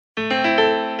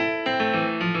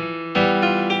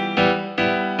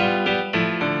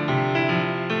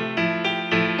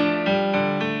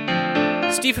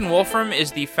Stephen Wolfram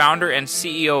is the founder and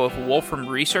CEO of Wolfram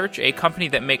Research, a company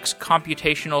that makes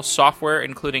computational software,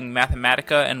 including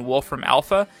Mathematica and Wolfram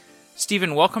Alpha.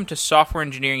 Stephen, welcome to Software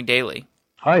Engineering Daily.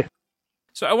 Hi.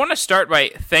 So I want to start by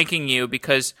thanking you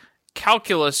because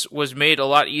calculus was made a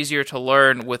lot easier to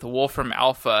learn with Wolfram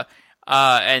Alpha,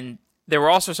 and there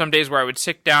were also some days where I would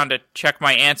sit down to check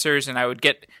my answers, and I would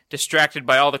get distracted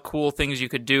by all the cool things you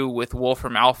could do with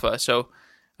Wolfram Alpha. So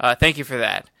thank you for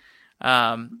that.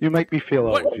 You make me feel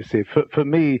old, you see. For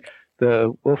me,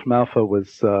 the Wolfram Alpha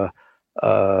was, the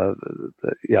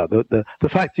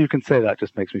fact you can say that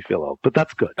just makes me feel old. But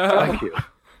that's good. Thank you.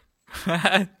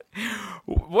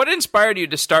 What inspired you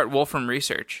to start Wolfram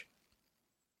Research?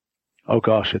 Oh,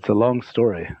 gosh, it's a long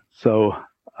story. So,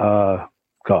 back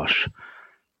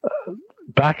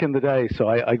in the day, so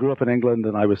I grew up in England,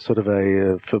 and I was sort of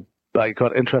I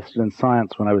got interested in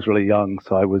science when I was really young.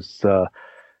 So I was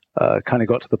kind of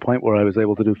got to the point where I was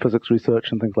able to do physics research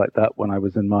and things like that when I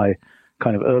was in my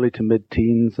kind of early to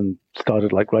mid-teens, and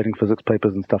started like writing physics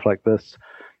papers and stuff like this.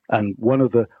 And one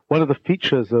of the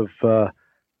features of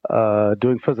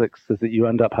doing physics is that you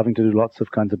end up having to do lots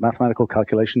of kinds of mathematical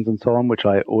calculations and so on, which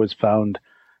I always found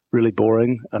really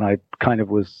boring. And I kind of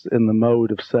was in the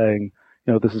mode of saying,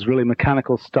 this is really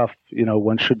mechanical stuff.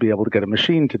 One should be able to get a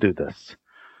machine to do this.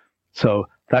 So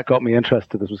that got me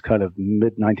interested. This was kind of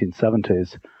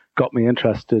mid-1970s. Got me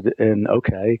interested in,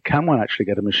 okay, can one actually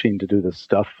get a machine to do this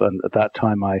stuff? And at that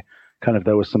time,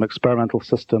 there were some experimental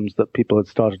systems that people had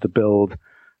started to build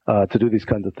to do these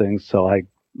kinds of things. So I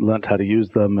learned how to use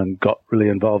them and got really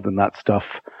involved in that stuff.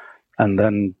 And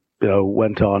then,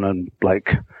 went on and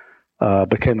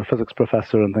became a physics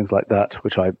professor and things like that,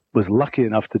 which I was lucky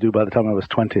enough to do by the time I was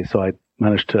 20. So I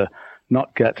managed to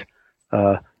not get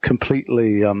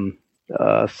completely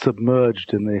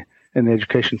submerged in the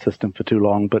education system for too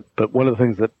long. But one of the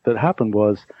things that happened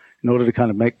was, in order to kind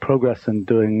of make progress in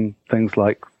doing things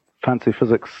like fancy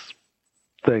physics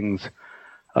things,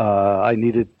 I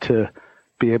needed to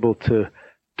be able to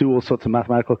do all sorts of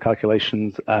mathematical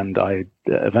calculations, and I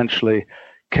eventually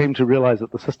came to realize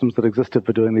that the systems that existed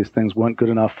for doing these things weren't good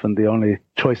enough, and the only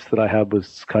choice that I had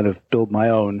was kind of build my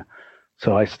own.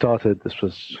 So I started, this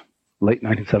was late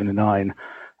 1979,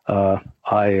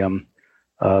 I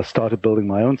started building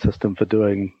my own system for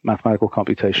doing mathematical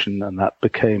computation, and that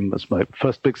became, as my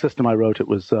first big system I wrote, it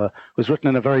was written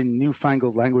in a very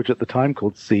newfangled language at the time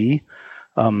called C,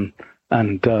 it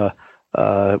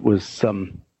was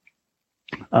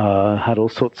had all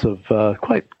sorts of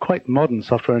quite modern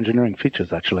software engineering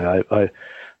features, actually.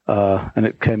 And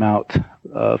it came out,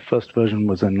 first version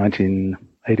was in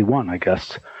 1981, I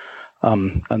guess.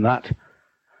 And that,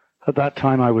 at that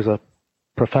time, I was a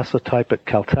professor type at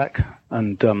Caltech,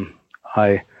 and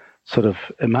I sort of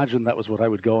imagined that was what I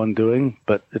would go on doing,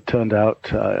 but it turned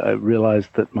out I realized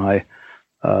that my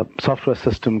software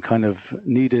system kind of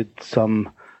needed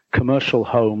some commercial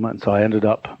home, and so I ended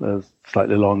up, a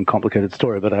slightly long, complicated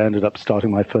story, but I ended up starting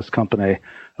my first company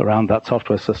around that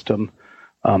software system,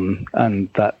 and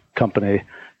that company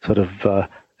sort of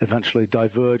eventually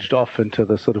diverged off into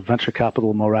the sort of venture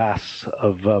capital morass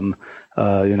of,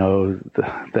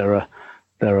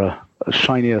 there are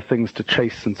shinier things to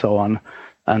chase and so on,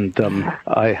 and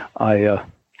I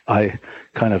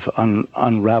kind of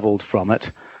unraveled from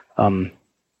it. I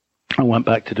went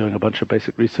back to doing a bunch of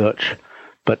basic research.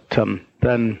 But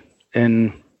then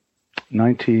in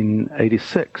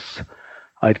 1986,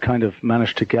 I'd kind of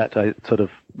managed to I sort of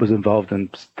was involved in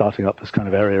starting up this kind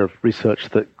of area of research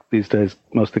that these days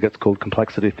mostly gets called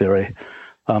complexity theory.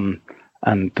 And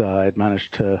I'd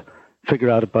managed to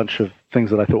figure out a bunch of things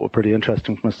that I thought were pretty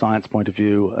interesting from a science point of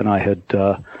view. And I had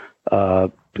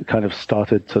kind of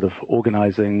started sort of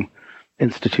organizing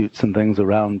institutes and things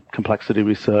around complexity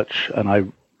research. And I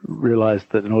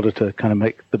realized that in order to kind of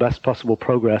make the best possible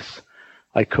progress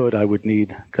I would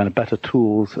need kind of better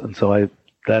tools. And so I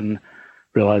then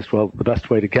realized, well, the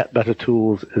best way to get better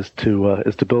tools is to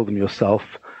build them yourself.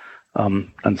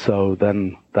 And so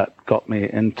then that got me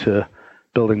into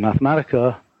building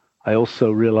Mathematica. I also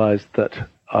realized that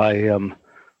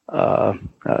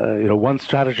one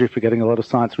strategy for getting a lot of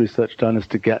science research done is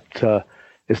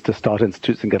to start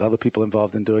institutes and get other people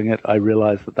involved in doing it. I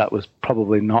realized that was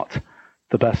probably not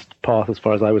the best path as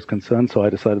far as I was concerned, so I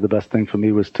decided the best thing for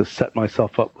me was to set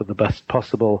myself up with the best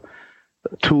possible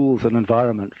tools and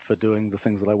environment for doing the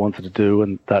things that I wanted to do,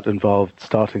 and that involved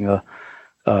starting a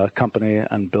company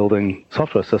and building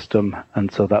software system.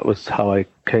 And so that was how I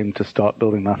came to start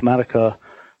building Mathematica,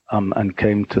 and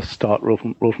came to start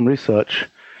Wolfram Research.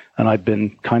 And I'd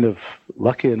been kind of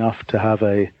lucky enough to have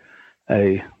a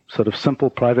sort of simple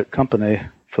private company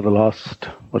for the last,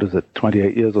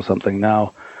 28 years or something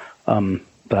now,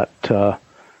 that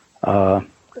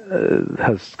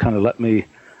has kind of let me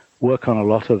work on a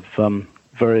lot of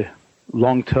very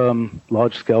long-term,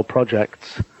 large-scale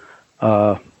projects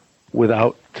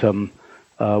without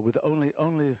with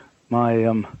only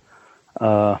my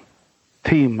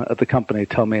team at the company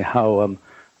tell me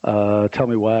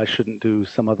why I shouldn't do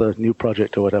some other new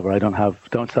project or whatever. I don't have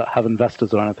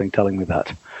investors or anything telling me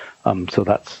that. So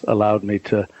that's allowed me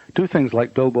to do things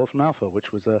like build Wolfram Alpha,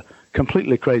 which was a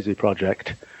completely crazy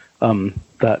project.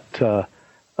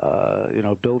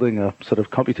 Building a sort of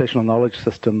computational knowledge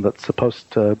system that's supposed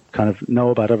to kind of know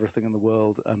about everything in the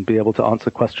world and be able to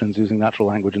answer questions using natural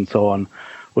language and so on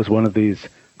was one of these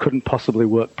couldn't possibly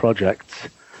work projects.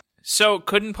 So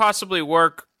couldn't possibly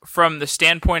work from the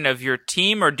standpoint of your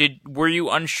team, or were you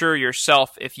unsure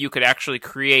yourself if you could actually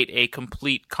create a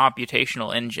complete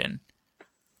computational engine?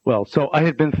 Well, so I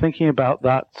had been thinking about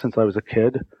that since I was a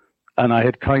kid, and I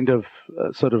had kind of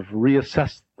sort of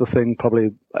reassessed the thing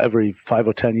probably every 5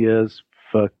 or 10 years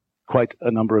for quite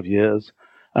a number of years.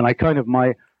 And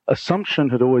my assumption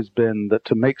had always been that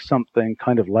to make something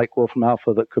kind of like Wolfram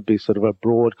Alpha that could be sort of a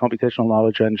broad computational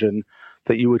knowledge engine,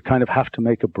 that you would kind of have to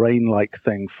make a brain-like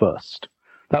thing first.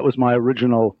 That was my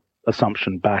original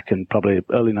assumption back in probably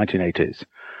early 1980s.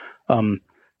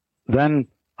 Then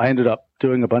I ended up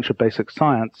doing a bunch of basic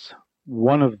science,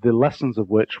 one of the lessons of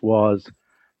which was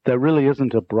there really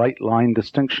isn't a bright line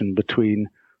distinction between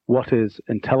what is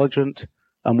intelligent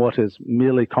and what is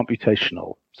merely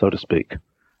computational, so to speak.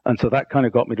 And so that kind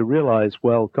of got me to realize,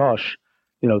 well, gosh,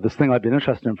 this thing I've been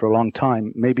interested in for a long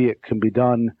time, maybe it can be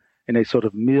done in a sort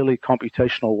of merely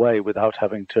computational way without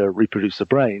having to reproduce a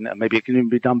brain, and maybe it can even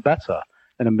be done better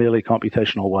in a merely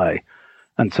computational way.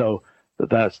 And so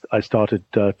I started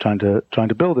trying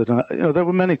to build it. And there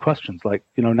were many questions like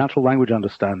natural language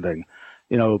understanding.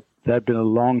 There had been a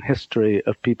long history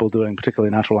of people doing particularly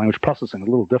natural language processing, a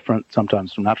little different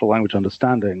sometimes from natural language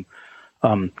understanding,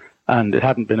 and it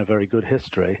hadn't been a very good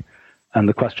history. And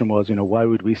the question was, why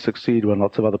would we succeed when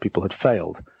lots of other people had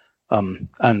failed?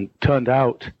 And turned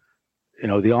out,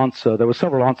 the answer, there were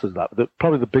several answers to that.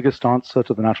 Probably the biggest answer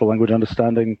to the natural language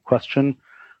understanding question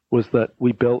was that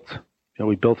we built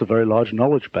a very large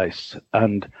knowledge base,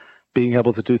 and being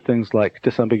able to do things like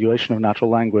disambiguation of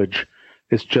natural language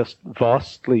is just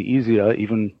vastly easier,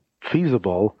 even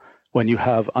feasible, when you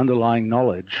have underlying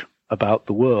knowledge about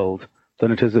the world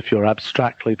than it is if you're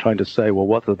abstractly trying to say, well,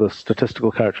 what are the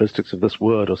statistical characteristics of this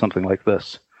word or something like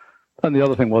this. And the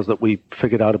other thing was that we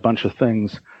figured out a bunch of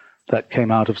things that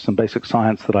came out of some basic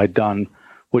science that I'd done,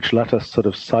 which let us sort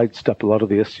of sidestep a lot of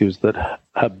the issues that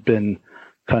have been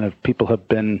people have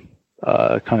been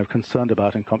kind of concerned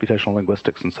about in computational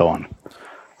linguistics and so on.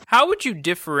 How would you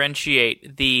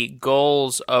differentiate the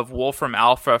goals of Wolfram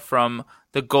Alpha from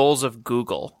the goals of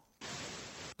Google?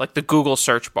 Like the Google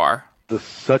search bar? The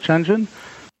search engine?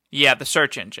 Yeah, the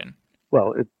search engine.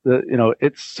 Well,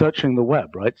 it's searching the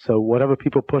web, right? So whatever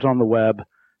people put on the web,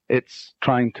 it's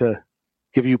trying to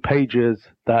give you pages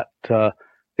that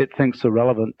it thinks are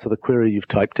relevant to the query you've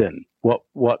typed in.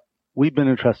 What we've been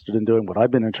interested in doing, what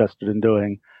I've been interested in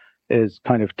doing, is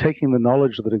kind of taking the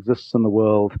knowledge that exists in the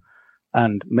world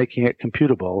and making it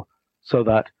computable so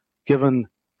that given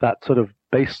that sort of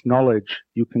base knowledge,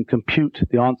 you can compute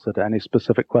the answer to any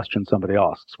specific question somebody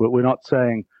asks. We're not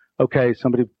saying, okay,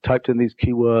 somebody typed in these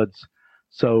keywords,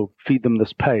 so feed them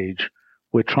this page.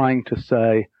 We're trying to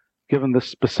say, given this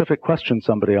specific question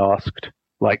somebody asked,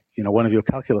 like, one of your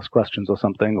calculus questions or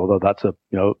something, although that's a,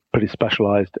 pretty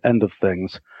specialized end of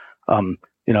things,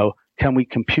 can we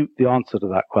compute the answer to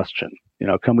that question?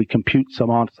 Can we compute some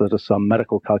answer to some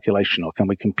medical calculation, or can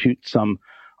we compute some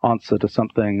answer to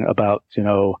something about, I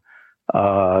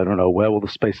don't know, where will the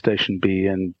space station be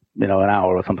in, an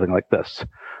hour or something like this?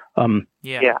 What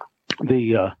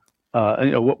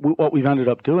we've ended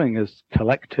up doing is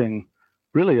collecting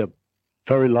really a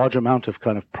very large amount of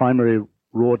kind of primary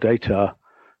raw data,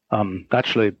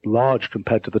 actually large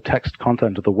compared to the text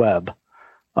content of the web,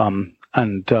 and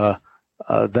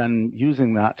then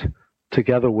using that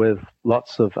together with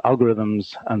lots of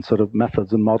algorithms and sort of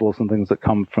methods and models and things that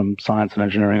come from science and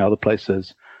engineering and other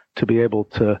places to be able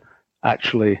to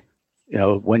actually,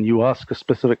 when you ask a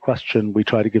specific question, we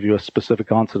try to give you a specific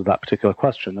answer to that particular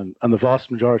question. And the vast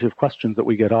majority of questions that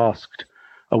we get asked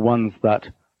are ones that,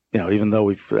 even though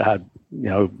we've had,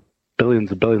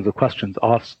 billions and billions of questions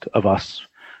asked of us,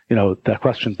 they're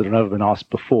questions that have never been asked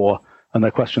before. And they're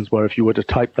questions where if you were to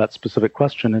type that specific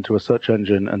question into a search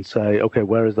engine and say, okay,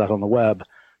 where is that on the web?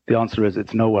 The answer is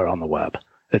it's nowhere on the web.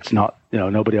 It's not,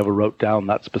 nobody ever wrote down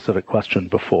that specific question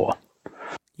before.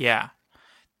 Yeah.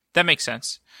 That makes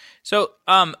sense. So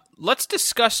let's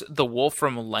discuss the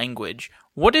Wolfram language.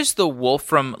 What is the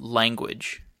Wolfram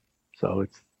language? So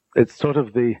it's sort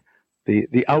of the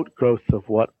outgrowth of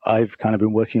what I've kind of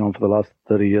been working on for the last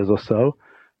 30 years or so.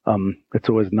 It's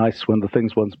always nice when the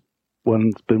things one's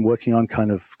been working on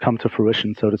kind of come to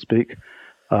fruition, so to speak.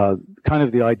 Kind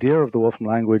of the idea of the Wolfram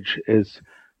language is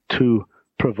to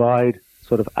provide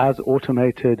sort of as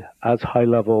automated, as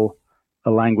high-level a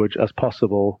language as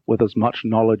possible with as much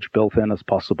knowledge built in as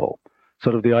possible.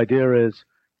 Sort of the idea is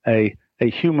a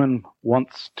human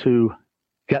wants to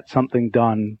get something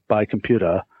done by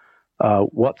computer.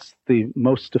 What's the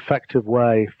most effective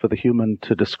way for the human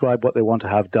to describe what they want to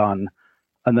have done,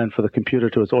 and then for the computer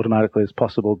to as automatically as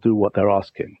possible do what they're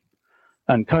asking?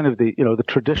 And kind of the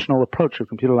traditional approach of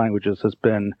computer languages has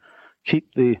been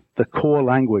keep the core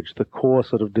language, the core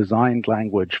sort of designed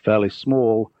language fairly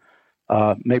small.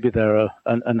 Maybe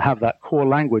and have that core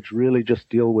language really just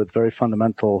deal with very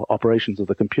fundamental operations of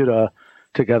the computer,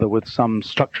 together with some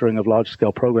structuring of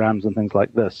large-scale programs and things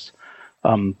like this.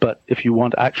 But if you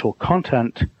want actual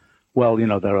content, well,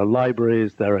 there are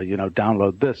libraries, there are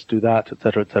download this, do that, et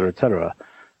cetera, et cetera, et cetera.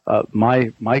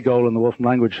 My goal in the Wolfram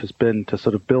language has been to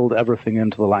sort of build everything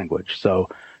into the language. So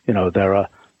there are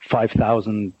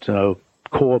 5,000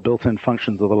 core built-in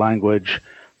functions of the language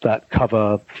that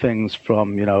cover things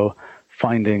from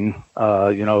finding,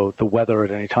 the weather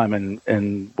at any time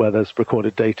in where there's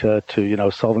recorded data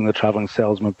to, solving the traveling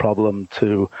salesman problem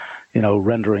to,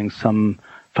 rendering some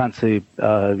fancy,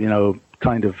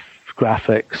 kind of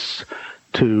graphics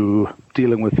to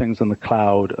dealing with things in the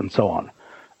cloud and so on.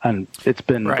 And it's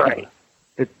been, right.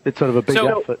 It's sort of a big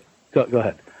effort. Go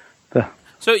ahead.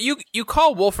 So you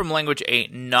call Wolfram language a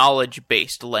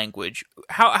knowledge-based language.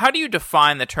 How do you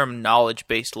define the term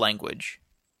knowledge-based language?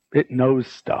 It knows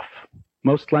stuff.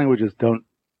 Most languages don't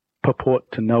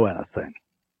purport to know anything.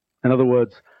 In other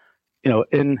words,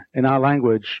 in our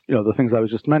language, the things I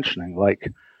was just mentioning,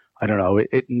 like, I don't know,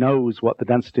 it knows what the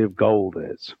density of gold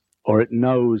is, or it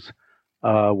knows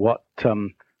what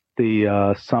something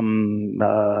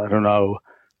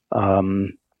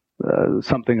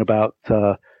about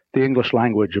the English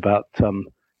language, about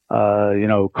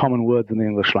common words in the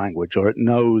English language, or it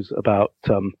knows about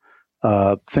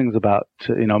things about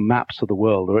maps of the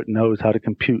world, or it knows how to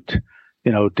compute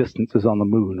distances on the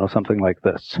moon or something like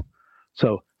this.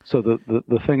 So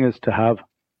the thing is to have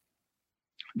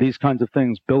these kinds of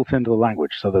things built into the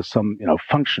language. So there's some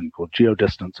function called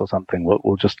geodistance or something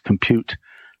will just compute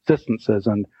distances,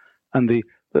 and the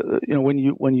when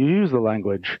you use the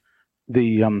language,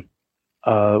 actually there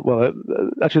are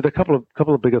a couple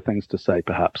of bigger things to say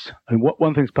perhaps. I mean,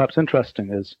 one thing's perhaps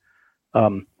interesting is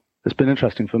it's been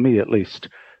interesting for me at least,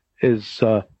 is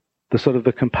the sort of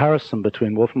the comparison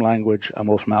between Wolfram language and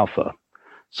Wolfram Alpha.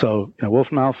 So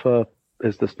Wolfram Alpha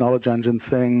is this knowledge engine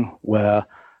thing where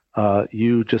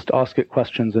you just ask it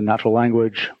questions in natural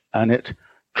language, and it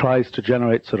tries to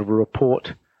generate sort of a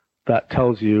report that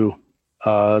tells you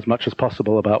as much as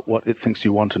possible about what it thinks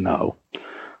you want to know.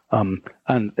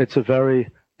 And it's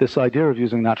this idea of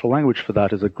using natural language for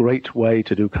that is a great way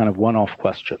to do kind of one-off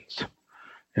questions.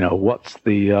 What's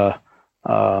the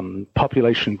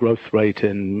population growth rate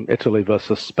in Italy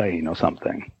versus Spain or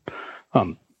something?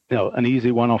 An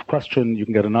easy one-off question. You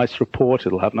can get a nice report.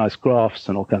 It'll have nice graphs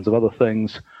and all kinds of other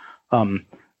things. That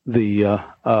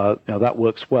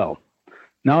works well.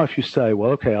 Now, if you say,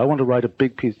 well, okay, I want to write a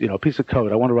big piece of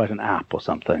code. I want to write an app or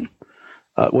something.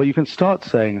 Well, you can start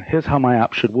saying, here's how my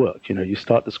app should work. You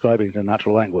start describing it in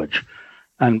natural language,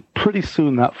 and pretty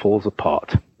soon that falls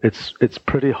apart. It's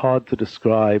pretty hard to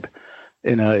describe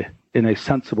in a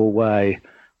sensible way.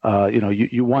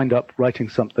 You wind up writing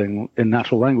something in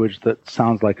natural language that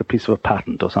sounds like a piece of a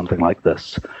patent or something like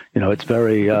this. It's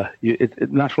very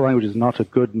natural language is not a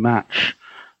good match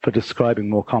for describing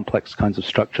more complex kinds of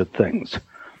structured things,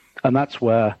 and that's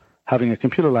where having a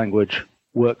computer language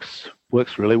works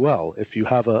really well. If you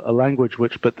have a language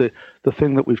but the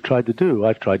thing that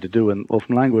I've tried to do in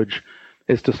Wolfram language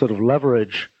is to sort of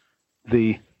leverage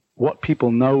what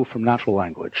people know from natural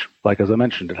language. Like, as I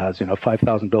mentioned, it has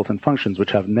 5,000 built-in functions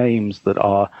which have names that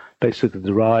are basically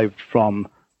derived from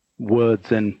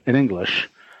words in English,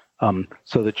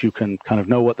 so that you can kind of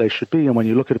know what they should be. And when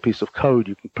you look at a piece of code,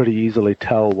 you can pretty easily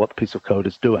tell what the piece of code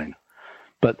is doing.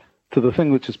 But the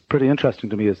thing which is pretty interesting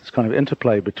to me is this kind of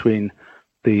interplay between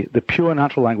the pure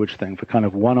natural language thing for kind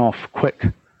of one-off, quick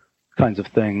kinds of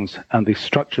things, and the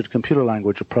structured computer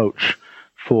language approach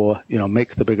for,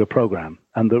 make the bigger program.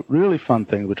 And the really fun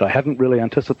thing, which I hadn't really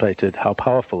anticipated how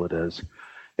powerful it is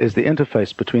the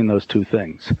interface between those two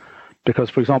things. Because,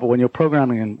 for example, when you're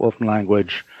programming in Wolfram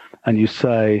language, and you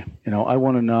say, I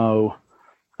want to know,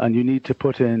 and you need to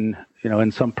put in,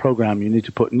 in some program, you need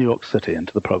to put New York City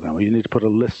into the program, or you need to put a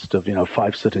list of,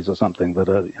 5 cities or something that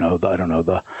are, I don't know,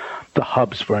 the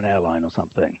hubs for an airline or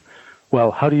something.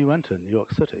 Well, how do you enter New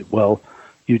York City? Well,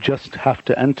 you just have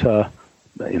to enter,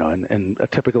 in a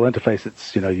typical interface,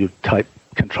 it's, you type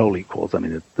control equals. I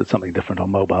mean, it's something different on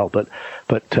mobile, but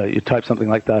you type something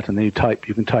like that, and then you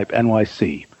can type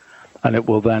NYC, and it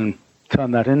will then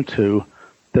turn that into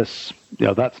this,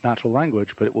 that's natural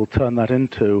language, but it will turn that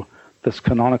into this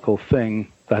canonical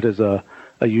thing that is a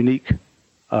unique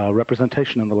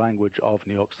representation in the language of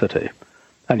New York City.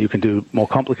 And you can do more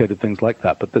complicated things like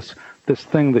that. But this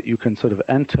thing that you can sort of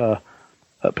enter,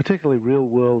 particularly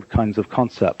real-world kinds of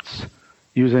concepts,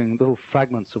 using little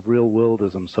fragments of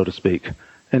real-worldism, so to speak,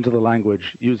 into the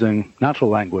language using natural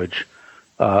language,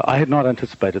 I had not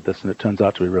anticipated this, and it turns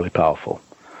out to be really powerful.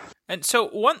 And so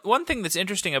one thing that's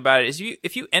interesting about it is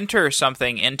if you enter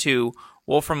something into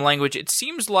Wolfram language, it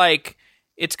seems like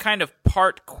it's kind of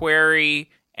part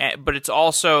query, but it's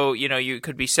also, you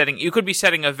could be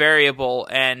setting a variable,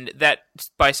 and that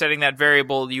by setting that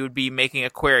variable, you would be making a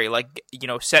query, like,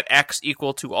 set X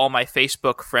equal to all my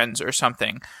Facebook friends or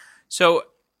something. So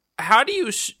how do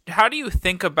you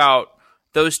think about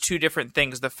those two different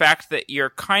things? The fact that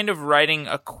you're kind of writing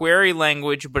a query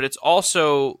language, but it's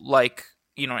also like,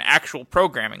 an actual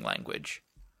programming language.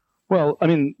 Well, I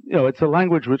mean, it's a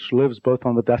language which lives both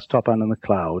on the desktop and in the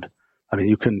cloud. I mean,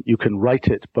 you can write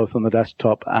it both on the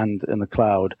desktop and in the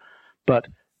cloud, but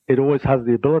it always has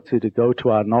the ability to go to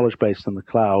our knowledge base in the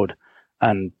cloud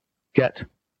and get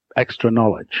extra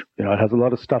knowledge. It has a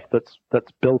lot of stuff that's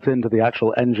built into the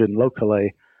actual engine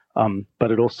locally,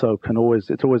 but it also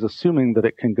it's always assuming that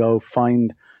it can go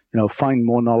find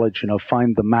more knowledge,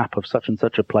 find the map of such and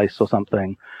such a place or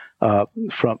something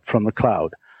from the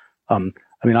cloud.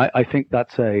 I think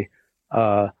that's at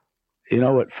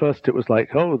first it was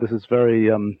like, oh, this is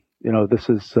very, this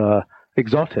is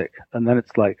exotic. And then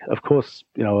it's like, of course,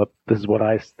 this is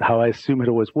how I assume it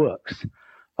always works.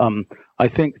 I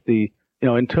think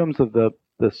in terms of the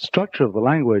structure of the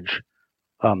language,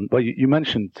 well, you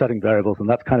mentioned setting variables, and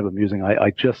that's kind of amusing. I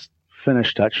just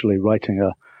finished actually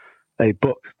writing a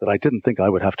book that I didn't think I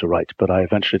would have to write, but I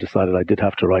eventually decided I did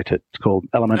have to write it. It's called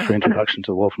Elementary Introduction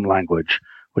to the Wolfram Language,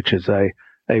 which is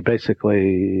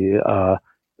basically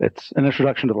it's an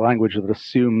introduction to the language that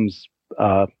assumes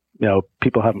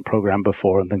people haven't programmed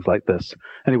before and things like this.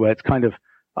 Anyway, it's kind of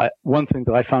one thing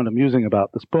that I found amusing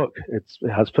about this book. It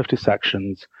has 50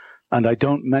 sections, and I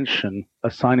don't mention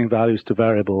assigning values to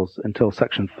variables until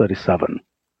section 37.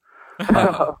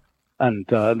 And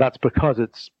that's because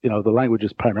it's, the language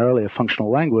is primarily a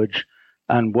functional language.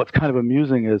 And what's kind of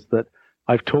amusing is that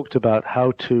I've talked about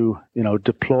how to,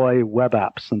 deploy web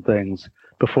apps and things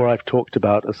before I've talked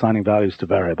about assigning values to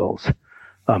variables.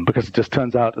 Because it just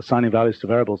turns out assigning values to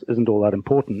variables isn't all that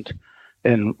important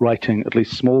in writing at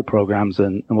least small programs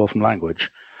in Wolfram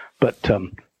language. But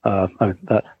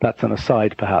that's an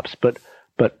aside, perhaps. But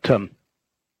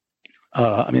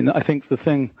I think the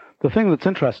thing that's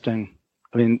interesting,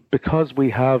 because we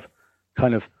have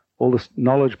kind of all this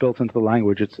knowledge built into the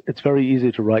language, it's very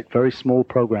easy to write very small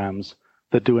programs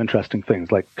that do interesting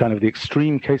things. Like kind of the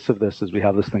extreme case of this is we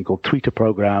have this thing called Tweeter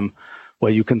program,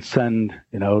 where you can send,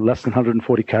 less than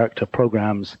 140 character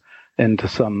programs into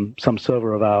some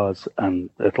server of ours, and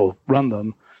it'll run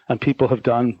them. And people have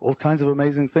done all kinds of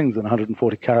amazing things in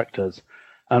 140 characters.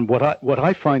 And what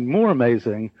I find more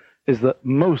amazing is that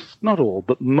most, not all,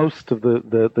 but most of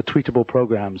the tweetable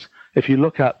programs, if you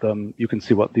look at them, you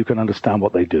can understand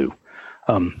what they do.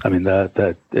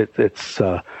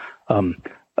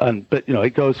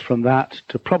 It goes from that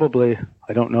to probably,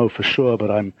 I don't know for sure, but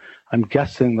I'm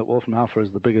guessing that Wolfram Alpha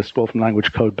is the biggest Wolfram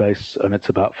language code base, and it's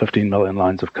about 15 million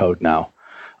lines of code now.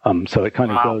 So it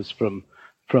kind of goes from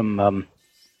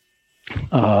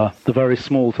the very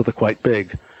small to the quite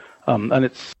big, and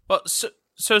it's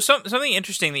So something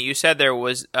interesting that you said there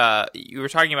was you were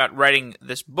talking about writing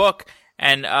this book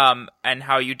and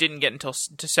how you didn't get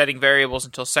to setting variables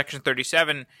until section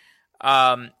 37,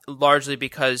 largely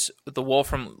because the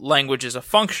Wolfram language is a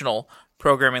functional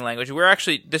programming language.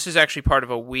 This is actually part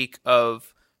of a week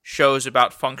of shows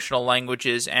about functional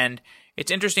languages, and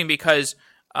it's interesting because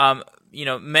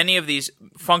many of these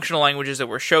functional languages that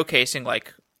we're showcasing,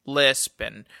 like Lisp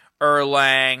and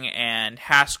Erlang and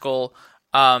Haskell,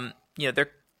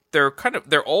 they're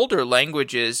older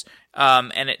languages,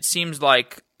 and it seems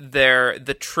like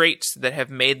the traits that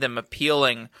have made them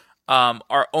appealing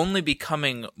are only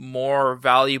becoming more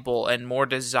valuable and more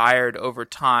desired over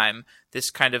time. This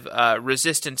kind of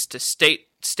resistance to state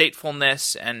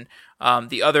statefulness and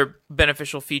the other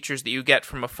beneficial features that you get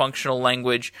from a functional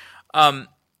language.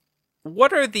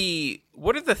 What are the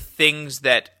things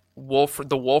that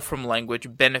the Wolfram language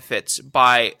benefits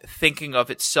by thinking of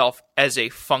itself as a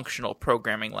functional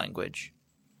programming language?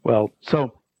 Well,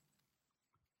 so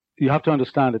you have to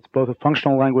understand it's both a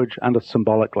functional language and a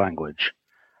symbolic language.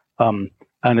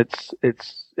 And its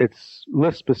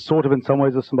Lisp is sort of in some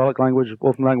ways a symbolic language.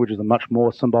 Wolfram language is a much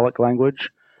more symbolic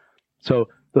language. So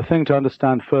the thing to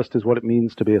understand first is what it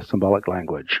means to be a symbolic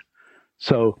language.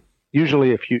 So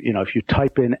usually if you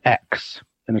type in X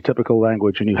in a typical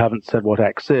language and you haven't said what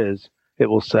X is, it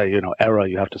will say, error,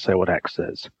 you have to say what X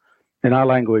is. In our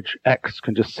language, X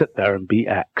can just sit there and be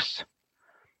X.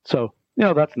 So,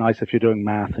 that's nice if you're doing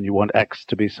math and you want X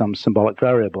to be some symbolic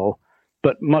variable.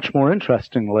 But much more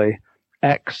interestingly,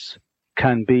 X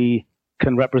can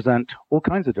represent all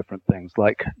kinds of different things.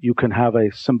 Like you can have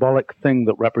a symbolic thing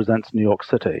that represents New York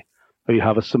City, or you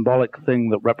have a symbolic thing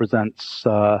that represents,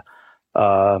 some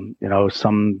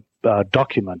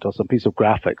document or some piece of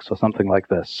graphics or something like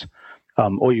this.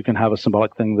 Or you can have a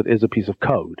symbolic thing that is a piece of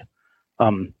code.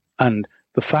 And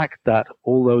the fact that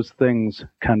all those things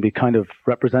can be kind of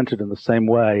represented in the same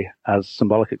way as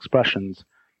symbolic expressions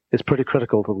is pretty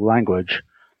critical to the language.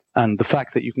 And the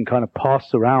fact that you can kind of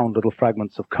pass around little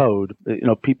fragments of code,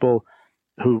 people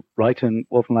who write in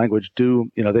Wolfram language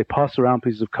they pass around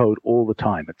pieces of code all the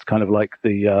time. It's kind of like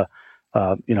a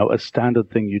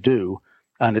standard thing you do.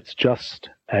 And it's just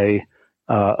a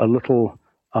little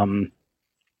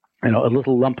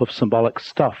lump of symbolic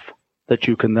stuff that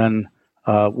you can then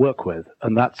work with,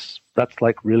 and that's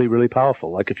like really, really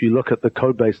powerful. Like if you look at the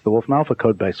code base, the Wolfram Alpha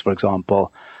code base, for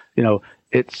example,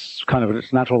 it's kind of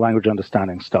its natural language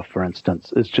understanding stuff, for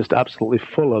instance, is just absolutely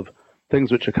full of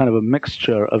things which are kind of a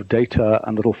mixture of data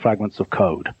and little fragments of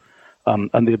code.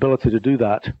 And the ability to do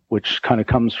that, which kind of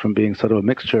comes from being sort of a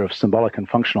mixture of symbolic and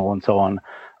functional and so on,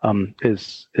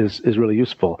 is really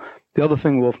useful. The other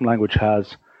thing Wolfram language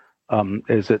has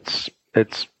is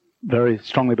it's very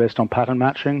strongly based on pattern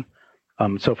matching.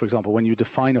 So, for example, when you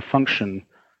define a function,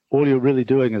 all you're really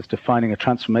doing is defining a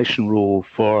transformation rule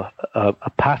for a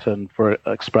pattern for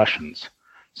expressions.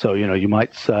 So, you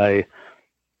might say,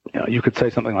 you could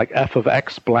say something like f of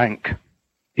x blank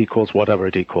equals whatever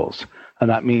it equals. And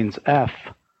that means f,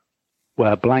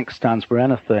 where blank stands for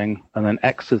anything, and then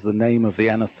x is the name of the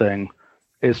anything,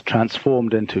 is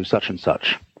transformed into such and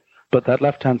such. But that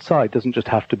left-hand side doesn't just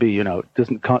have to be,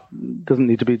 doesn't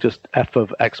need to be just f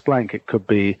of x blank. It could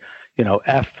be,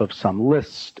 f of some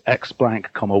list, x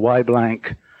blank, comma y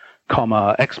blank,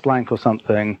 comma x blank or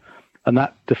something. And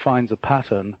that defines a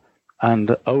pattern.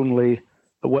 And only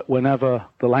whenever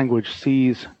the language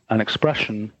sees an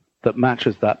expression that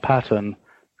matches that pattern,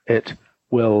 it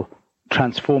will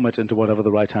transform it into whatever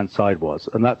the right-hand side was.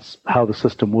 And that's how the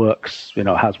system works,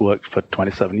 has worked for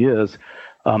 27 years.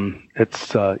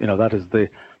 That's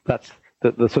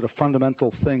the sort of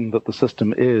fundamental thing that the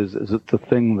system is it's the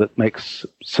thing that makes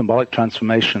symbolic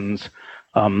transformations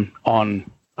on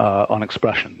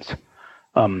expressions.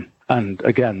 And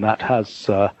again, that has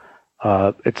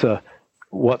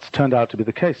what's turned out to be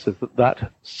the case is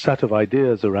that set of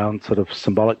ideas around sort of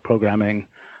symbolic programming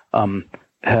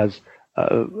has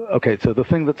so the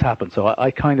thing that's happened. So I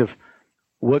kind of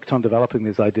worked on developing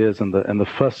these ideas in the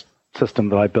first system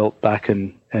that I built back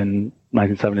in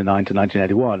 1979 to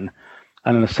 1981.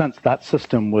 And in a sense, that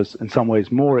system was in some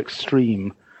ways more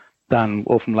extreme than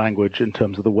Wolfram language in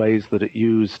terms of the ways that it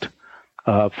used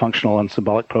functional and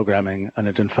symbolic programming. And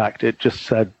it just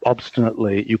said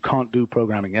obstinately, you can't do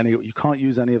programming. You can't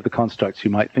use any of the constructs you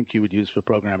might think you would use for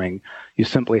programming. You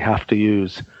simply have to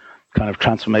use kind of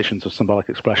transformations of symbolic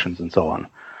expressions and so on.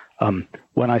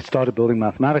 When I started building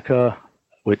Mathematica,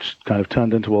 which kind of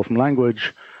turned into Wolfram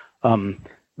language,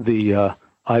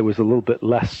 I was a little bit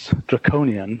less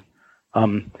draconian,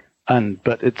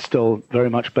 but it's still very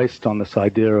much based on this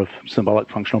idea of symbolic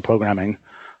functional programming.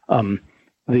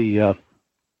 The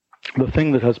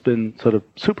thing that has been sort of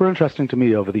super interesting to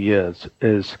me over the years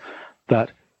is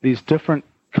that these different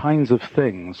kinds of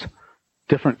things,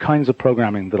 different kinds of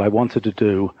programming that I wanted to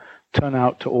do, turn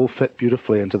out to all fit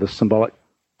beautifully into the symbolic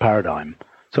paradigm.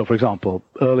 So, for example,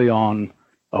 early on,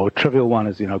 a trivial one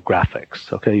is,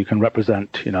 graphics. Okay, you can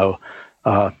represent,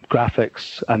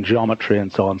 graphics and geometry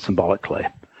and so on symbolically.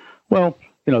 Well,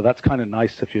 that's kind of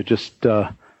nice if you're just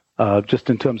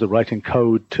in terms of writing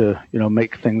code to,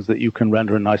 make things that you can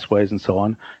render in nice ways and so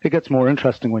on. It gets more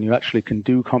interesting when you actually can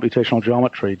do computational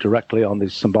geometry directly on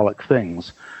these symbolic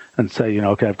things and say,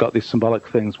 okay, I've got these symbolic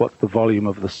things. What's the volume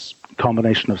of this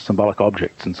combination of symbolic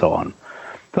objects and so on?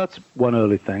 That's one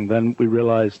early thing. Then we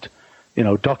realized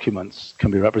documents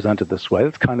can be represented this way.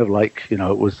 It's kind of like, it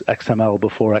was XML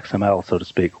before XML, so to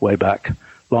speak, way back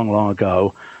long, long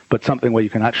ago, but something where you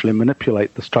can actually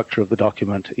manipulate the structure of the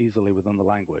document easily within the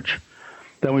language.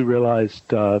 Then we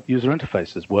realized user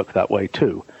interfaces work that way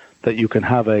too, that you can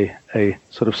have a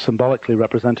sort of symbolically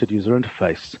represented user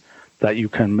interface that you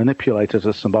can manipulate at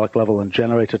a symbolic level and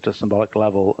generate at a symbolic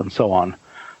level and so on,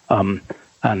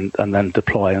 and then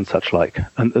deploy and such like.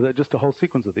 And there are just a whole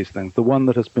sequence of these things. The one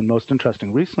that has been most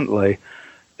interesting recently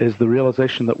is the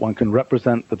realization that one can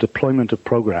represent the deployment of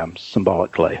programs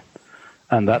symbolically.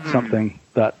 And that's something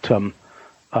that,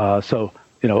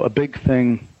 a big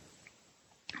thing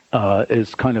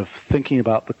is kind of thinking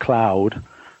about the cloud.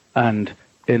 And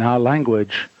in our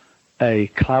language, a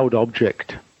cloud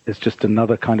object is just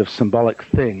another kind of symbolic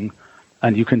thing.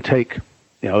 And you can take,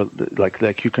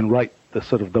 like you can write the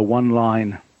sort of the one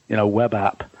line, web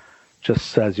app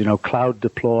just says, cloud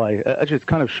deploy. Actually, it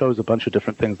kind of shows a bunch of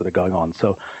different things that are going on.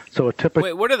 So a typical...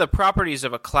 Wait, what are the properties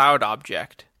of a cloud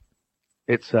object?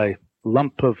 It's a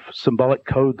lump of symbolic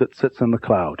code that sits in the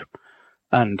cloud.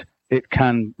 And it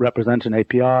can represent an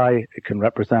API, it can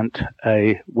represent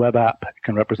a web app, it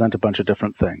can represent a bunch of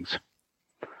different things.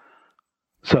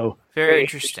 So very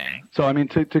interesting. So, I mean,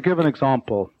 to give an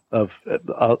example of,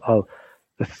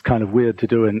 this is kind of weird to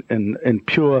do in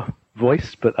pure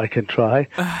voice, but I can try.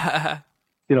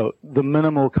 The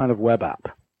minimal kind of web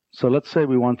app. So let's say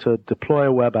we want to deploy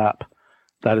a web app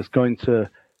that is going to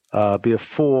be a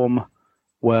form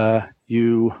where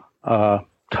you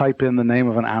type in the name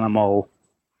of an animal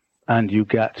and you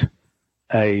get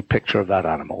a picture of that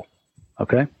animal.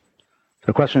 Okay? So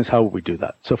the question is, how would we do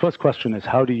that? So first question is,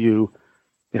 how do you,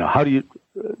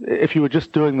 if you were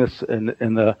just doing this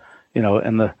in a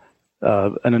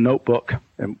notebook,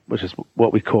 which is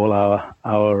what we call our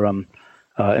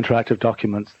interactive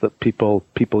documents that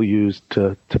people use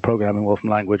to program in Wolfram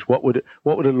language, what would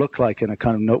it look like in a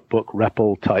kind of notebook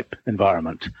REPL type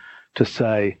environment to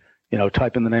say,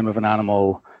 type in the name of an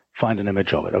animal, find an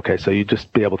image of it. Okay, so you'd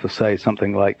just be able to say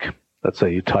something like, let's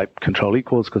say you type control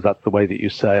equals, because that's the way that you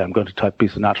say, I'm going to type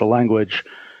piece of natural language,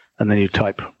 and then you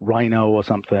type rhino or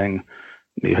something,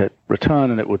 you hit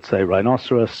return, and it would say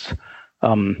rhinoceros,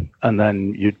 and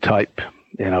then you type,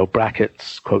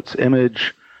 brackets, quotes,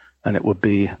 image, and it would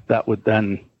be, that would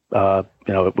then,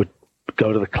 it would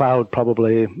go to the cloud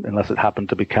probably, unless it happened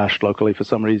to be cached locally for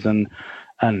some reason,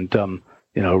 and,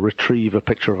 retrieve a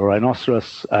picture of a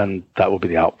rhinoceros, and that will be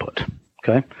the output.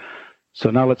 Okay? So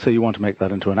now let's say you want to make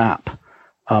that into an app.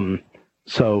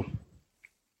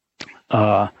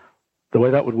 The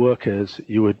way that would work is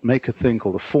you would make a thing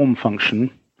called a form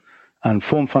function, and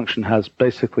form function has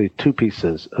basically two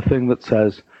pieces, a thing that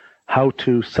says how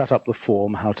to set up the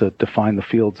form, how to define the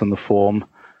fields in the form,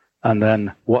 and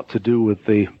then what to do with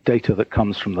the data that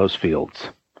comes from those fields.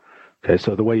 Okay,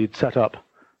 so the way you'd set up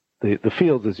the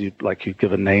fields is you'd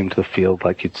give a name to the field,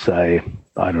 like you'd say,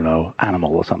 I don't know,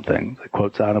 animal or something. It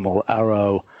quotes animal,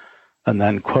 arrow, and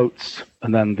then quotes,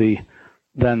 and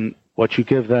then what you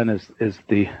give then is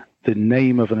the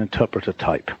name of an interpreter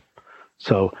type.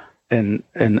 So in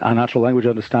our natural language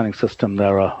understanding system,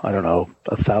 there are,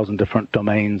 1,000 different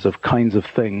domains of kinds of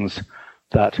things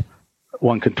that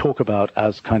one can talk about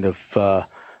as kind of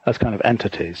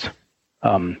entities.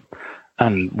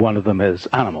 And one of them is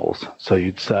animals. So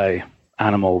you'd say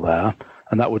animal there,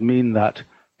 and that would mean that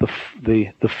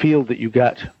the field that you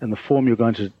get in the form you're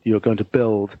going to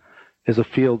build is a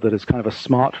field that is kind of a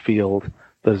smart field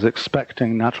that is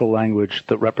expecting natural language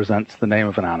that represents the name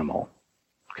of an animal.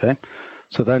 Okay?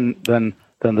 So then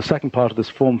the second part of this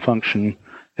form function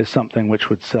is something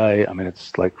which would say,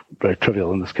 it's like very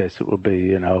trivial in this case, it would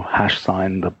be, #,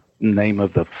 the name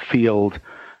of the field,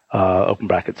 open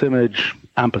brackets image,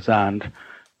 ampersand,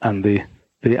 and the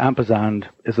ampersand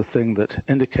is a thing that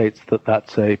indicates that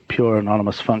that's a pure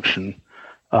anonymous function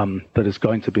that is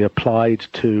going to be applied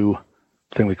to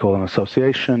a thing we call an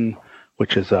association,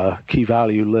 which is a key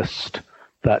value list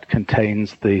that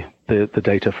contains the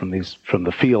data from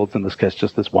the fields, in this case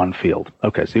just this one field.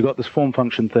 Okay, so you've got this form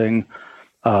function thing,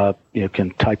 you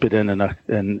can type it in a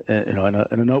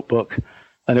notebook,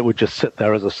 and it would just sit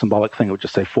there as a symbolic thing. It would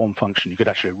just say form function. You could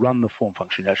actually run the form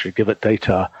function. You actually give it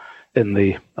data in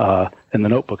the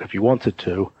notebook if you wanted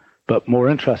to. But more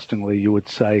interestingly, you would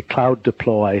say cloud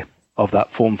deploy of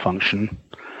that form function,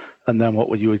 and then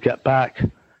what you would get back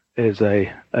is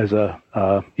a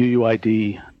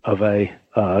UUID of a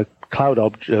cloud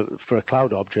object for a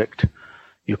cloud object.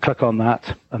 You click on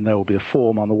that, and there will be a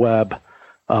form on the web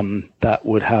that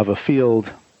would have a field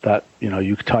that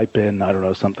you type in,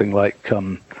 something like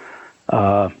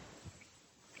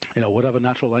whatever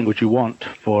natural language you want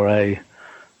for a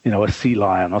a sea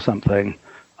lion or something,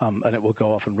 and it will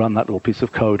go off and run that little piece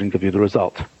of code and give you the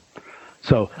result.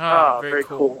 So, very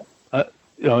cool.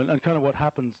 And kind of what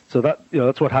happens. So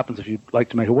that's what happens if you like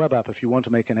to make a web app. If you want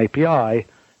to make an API,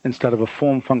 instead of a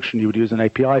form function, you would use an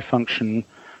API function,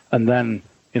 and then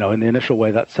in the initial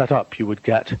way that's set up, you would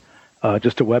get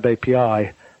just a web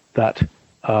API that is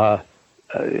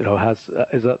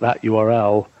at that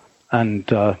URL,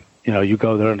 and you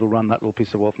go there and it'll run that little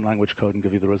piece of Wolfram language code and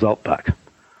give you the result back.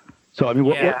 So I mean,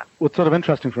 what's sort of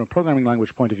interesting from a programming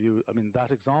language point of view, I mean,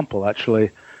 that example actually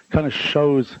kind of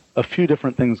shows a few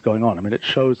different things going on. I mean, it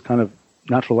shows kind of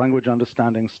natural language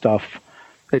understanding stuff.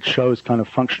 It shows kind of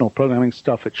functional programming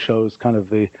stuff. It shows kind of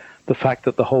the fact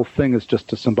that the whole thing is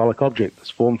just a symbolic object. This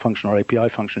form function or API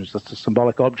function is just a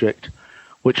symbolic object,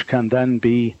 which can then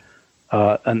be,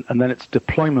 and then its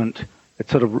deployment, it's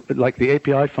sort of like the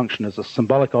API function is a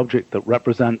symbolic object that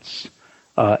represents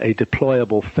a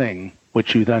deployable thing,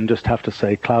 which you then just have to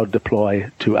say cloud deploy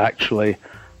to actually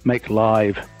make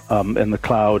live in the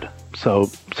cloud, so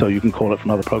you can call it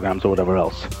from other programs or whatever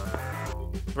else.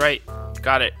 Right.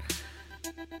 Got it.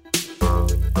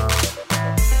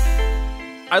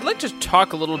 I'd like to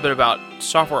talk a little bit about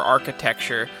software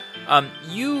architecture.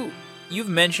 You've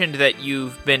mentioned that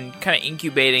you've been kind of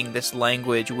incubating this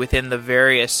language within the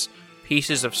various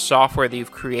pieces of software that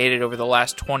you've created over the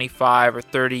last 25 or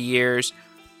 30 years.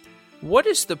 What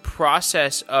is the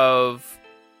process of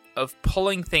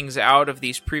pulling things out of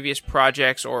these previous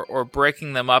projects or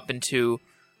breaking them up into,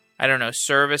 I don't know,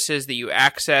 services that you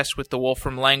access with the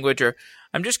Wolfram language? Or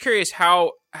I'm just curious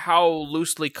how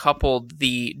loosely coupled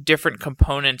the different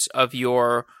components of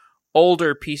your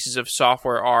older pieces of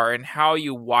software are and how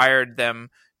you wired them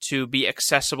to be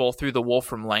accessible through the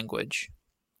Wolfram language.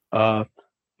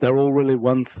 They're all really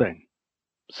one thing.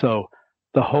 So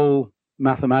the whole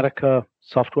Mathematica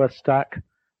software stack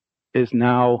is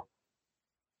now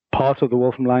part of the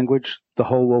Wolfram language. The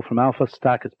whole Wolfram Alpha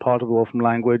stack is part of the Wolfram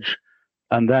language.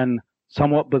 And then,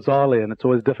 somewhat bizarrely, and it's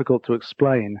always difficult to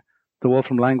explain, the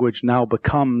Wolfram language now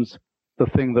becomes the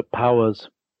thing that powers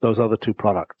those other two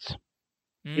products.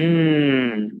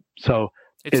 So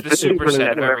it's the superset really,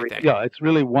 of everything. Yeah, it's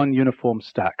really one uniform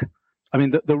stack. I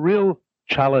mean, the real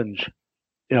challenge,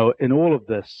 in all of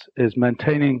this is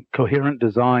maintaining coherent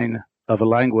design of a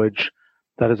language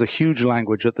that is a huge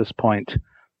language at this point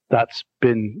that's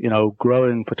been,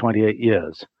 growing for 28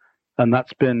 years. And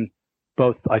that's been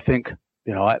both, I think,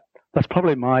 that's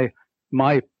probably my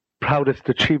proudest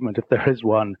achievement, if there is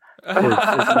one,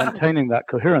 is maintaining that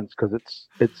coherence, because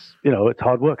it's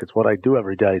hard work. It's what I do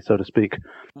every day, so to speak.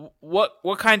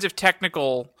 What kinds of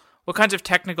technical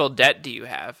debt do you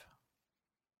have?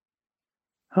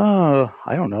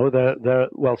 I don't know.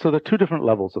 So there are two different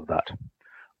levels of that.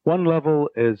 One level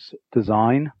is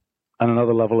design, and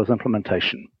another level is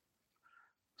implementation.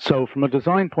 So from a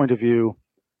design point of view,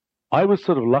 I was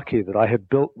sort of lucky that I had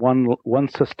built one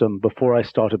system before I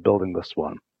started building this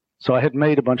one. So I had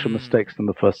made a bunch of mistakes in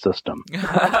the first system.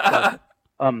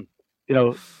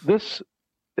 This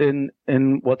in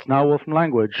what's now Wolfram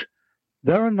language,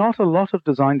 there are not a lot of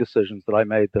design decisions that I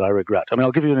made that I regret. I mean,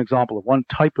 I'll give you an example of one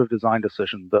type of design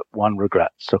decision that one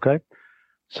regrets. Okay,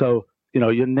 so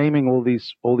you're naming all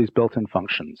these built-in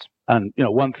functions, and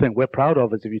one thing we're proud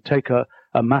of is if you take a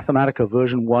Mathematica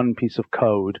version 1 piece of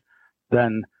code,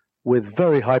 then with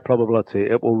very high probability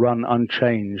it will run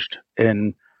unchanged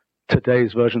in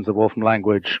today's versions of Wolfram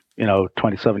language,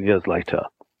 27 years later.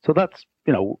 So that's,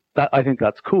 I think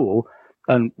that's cool.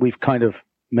 And we've kind of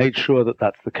made sure that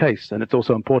that's the case. And it's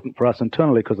also important for us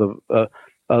internally because a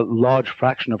large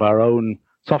fraction of our own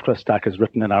software stack is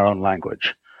written in our own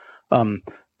language.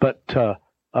 But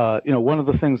one of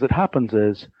the things that happens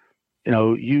is,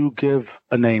 you give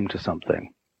a name to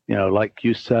something, like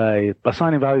you say,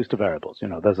 assigning values to variables.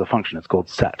 There's a function, it's called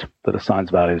set, that assigns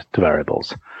values to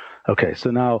variables. Okay, so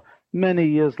now many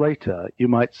years later, you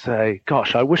might say,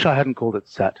 gosh, I wish I hadn't called it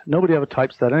set. Nobody ever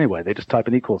types that anyway. They just type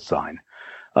an equals sign.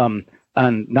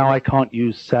 And now I can't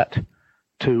use set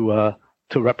to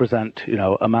represent,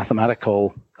 a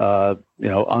mathematical,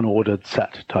 unordered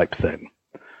set type thing.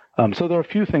 So there are a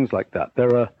few things like that.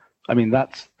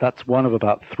 That's one of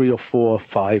about 3 or 4 or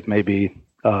 5 maybe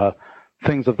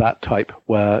things of that type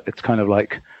where it's kind of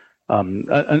like,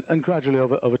 and gradually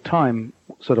over time,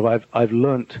 sort of I've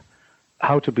learnt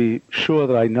how to be sure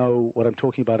that I know what I'm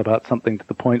talking about something to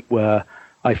the point where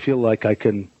I feel like I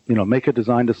can, make a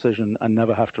design decision and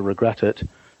never have to regret it.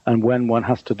 And when one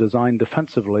has to design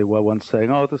defensively, where one's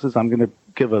saying, I'm going to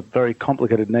give a very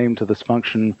complicated name to this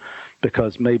function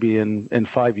because maybe in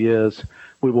 5 years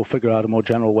we will figure out a more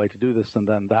general way to do this, and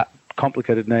then that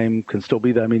complicated name can still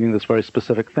be there, meaning this very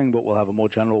specific thing, but we'll have a more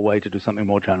general way to do something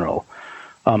more general.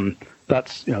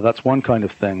 That's one kind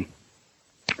of thing.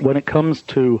 When it comes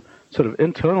to sort of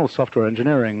internal software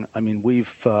engineering, I mean, we've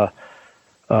we've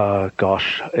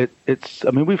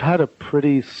had a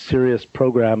pretty serious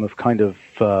program of kind of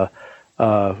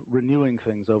renewing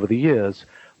things over the years.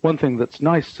 One thing that's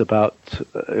nice about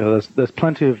there's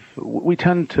plenty of, we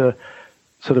tend to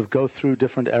sort of go through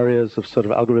different areas of sort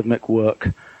of algorithmic work,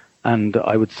 and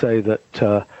I would say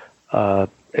that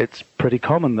it's pretty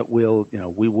common that we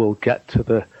will get to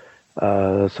the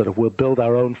we'll build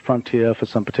our own frontier for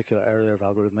some particular area of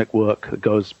algorithmic work that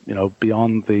goes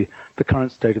beyond the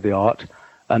current state of the art,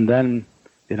 and then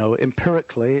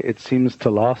empirically it seems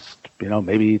to last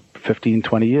maybe 15,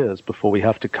 20 years before we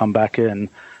have to come back in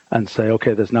and say,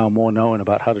 okay, there's now more known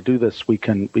about how to do this. We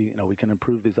can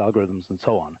improve these algorithms and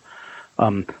so on.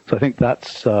 So I think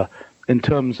that's in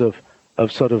terms of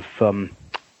sort of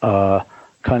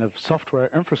kind of software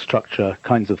infrastructure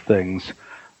kinds of things.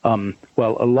 A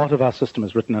lot of our system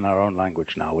is written in our own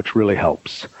language now, which really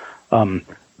helps. In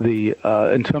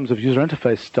terms of user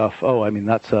interface stuff,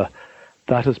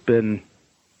 that has been.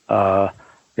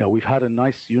 We've had a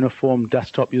nice uniform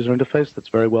desktop user interface that's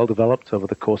very well developed over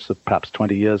the course of perhaps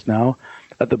 20 years now.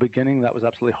 At the beginning, that was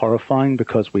absolutely horrifying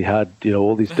because we had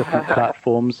all these different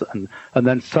platforms, and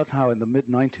then somehow in the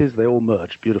mid-90s they all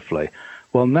merged beautifully.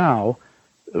 Well, now,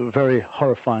 very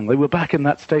horrifyingly, we're back in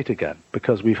that state again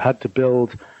because we've had to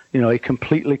build a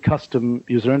completely custom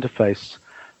user interface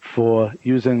for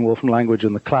using Wolfram language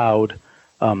in the cloud.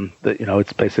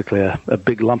 It's basically a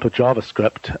big lump of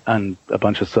JavaScript and a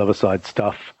bunch of server-side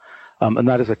stuff, and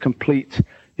that is a complete,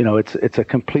 it's a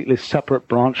completely separate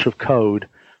branch of code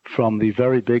from the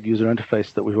very big user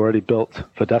interface that we've already built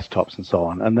for desktops and so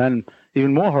on. And then,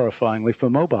 even more horrifyingly, for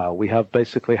mobile, we have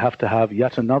to have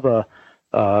yet another,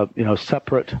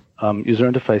 separate user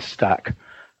interface stack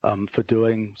for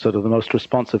doing sort of the most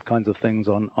responsive kinds of things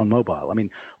on mobile. I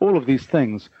mean, all of these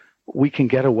things, we can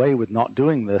get away with not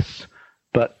doing this,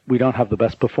 but we don't have the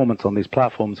best performance on these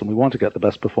platforms, and we want to get the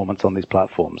best performance on these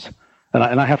platforms. And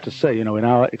I have to say, in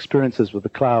our experiences with the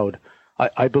cloud,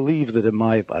 I believe that in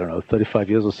my, 35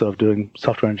 years or so of doing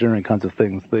software engineering kinds of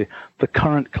things, the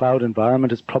current cloud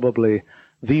environment is probably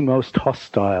the most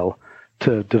hostile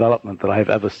to development that I have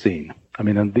ever seen. I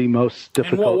mean, and the most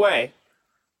difficult. In what way?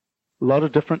 A lot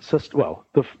of different systems. Well,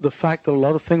 the fact that a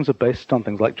lot of things are based on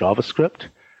things like JavaScript,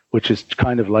 which is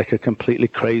kind of like a completely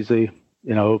crazy,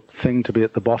 thing to be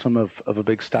at the bottom of a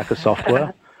big stack of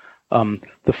software.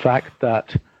 The fact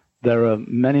that there are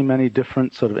many, many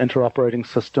different sort of interoperating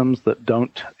systems that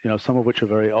don't, some of which are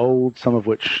very old, some of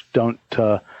which don't,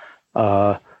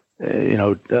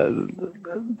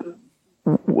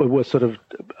 we're sort of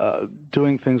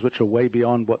doing things which are way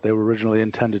beyond what they were originally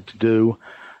intended to do.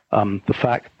 The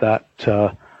fact that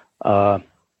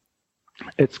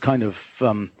it's kind of,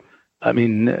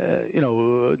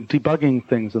 debugging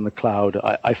things in the cloud.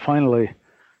 I finally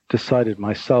decided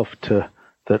myself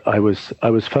that I was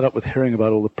fed up with hearing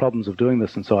about all the problems of doing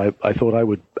this, and so I thought I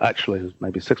would actually,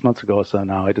 maybe 6 months ago or so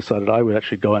now, I decided I would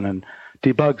actually go in and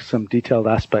debug some detailed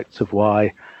aspects of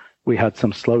why we had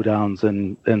some slowdowns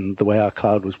in the way our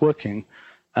cloud was working.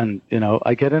 And,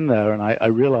 I get in there and I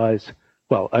realize,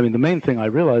 the main thing I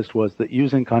realized was that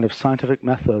using kind of scientific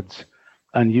methods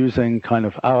and using kind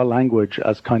of our language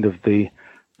as kind of the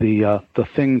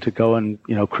thing to go and,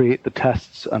 create the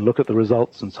tests and look at the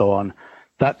results and so on,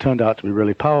 that turned out to be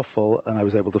really powerful, and I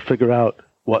was able to figure out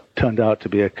what turned out to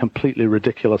be a completely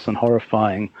ridiculous and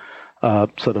horrifying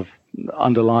sort of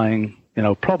underlying,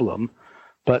 problem.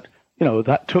 But,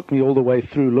 that took me all the way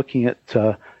through looking at,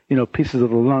 pieces of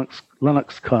the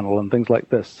Linux kernel and things like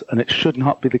this, and it should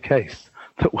not be the case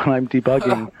that when I'm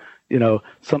debugging,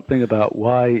 something about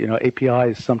why,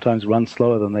 APIs sometimes run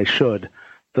slower than they should,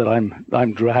 that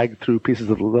I'm dragged through pieces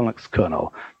of the Linux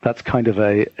kernel. That's kind of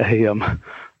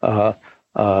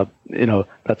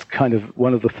that's kind of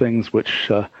one of the things which,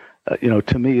 to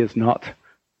me is not,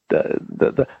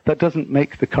 that doesn't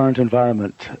make the current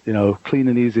environment, clean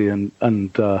and easy and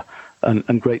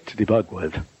great to debug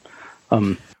with.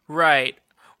 Right.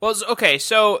 Well, okay,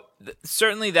 so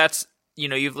certainly that's,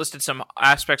 you've listed some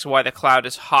aspects of why the cloud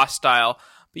is hostile,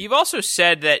 but you've also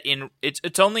said that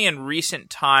it's only in recent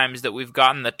times that we've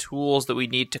gotten the tools that we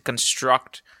need to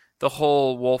construct the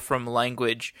whole Wolfram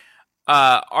language.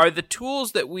 Are the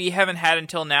tools that we haven't had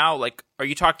until now, like, are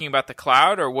you talking about the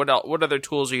cloud, or what other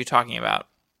tools are you talking about?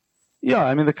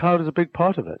 Yeah, the cloud is a big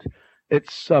part of it.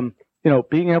 It's,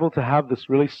 being able to have this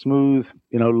really smooth,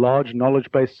 large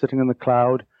knowledge base sitting in the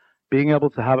cloud, being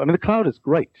able to have, I mean, the cloud is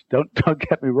great. Don't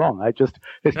get me wrong. It's just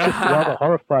rather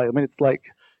horrifying. I mean, it's like,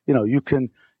 you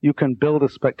can build a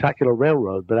spectacular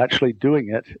railroad, but actually doing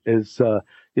it is,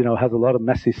 has a lot of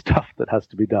messy stuff that has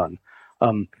to be done.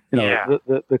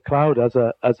 The cloud as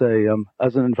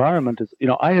an environment is,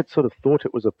 I had sort of thought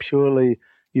it was a purely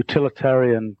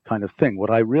utilitarian kind of thing. What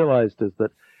I realized is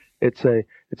that it's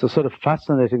a sort of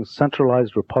fascinating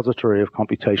centralized repository of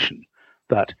computation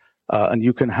that, and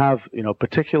you can have,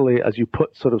 particularly as you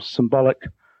put sort of symbolic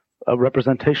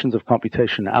representations of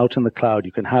computation out in the cloud,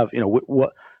 you can have,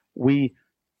 what we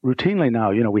routinely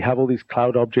now, we have all these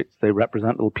cloud objects. They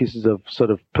represent little pieces of sort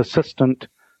of persistent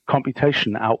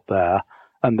computation out there,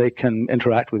 and they can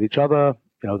interact with each other.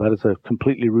 That is a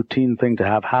completely routine thing to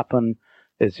have happen.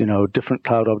 Is, different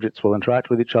cloud objects will interact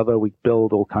with each other. We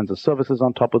build all kinds of services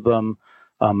on top of them,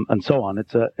 and so on.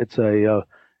 It's a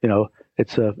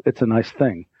nice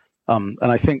thing. And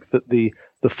I think that the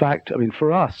fact, I mean,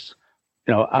 for us,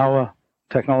 our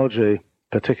technology,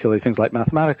 particularly things like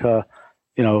Mathematica,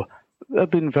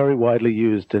 have been very widely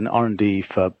used in R&D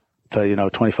for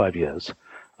 25 years.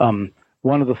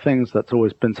 One of the things that's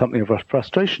always been something of a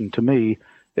frustration to me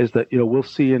is that, we'll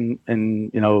see in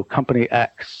company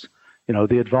X,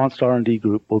 the advanced R&D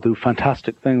group will do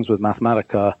fantastic things with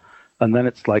Mathematica, and then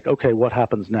it's like, okay, what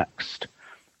happens next?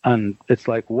 And it's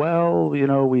like, well,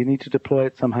 we need to deploy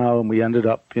it somehow, and we ended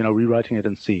up, rewriting it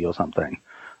in C or something.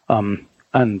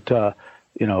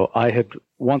 I had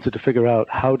wanted to figure out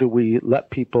how do we let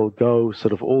people go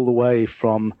sort of all the way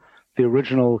from the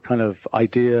original kind of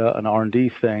idea and R&D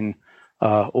thing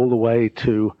all the way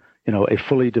to, a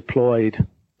fully deployed,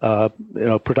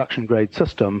 production grade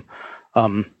system.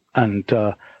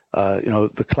 The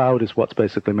cloud is what's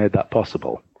basically made that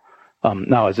possible.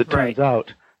 Now, as it turns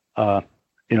out,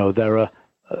 there are,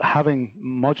 having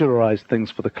modularized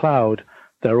things for the cloud,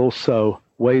 there are also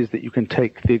ways that you can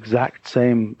take the exact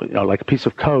same, like a piece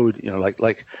of code,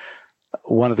 like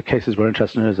one of the cases we're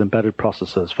interested in is embedded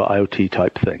processors for IoT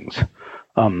type things.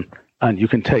 And you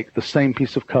can take the same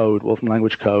piece of code, Wolfram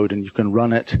language code, and you can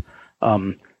run it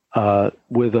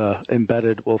with a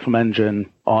embedded Wolfram engine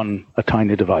on a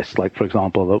tiny device. Like, for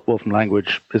example, the Wolfram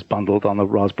language is bundled on the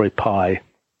Raspberry Pi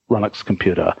Linux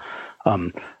computer.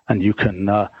 And you can,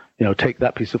 take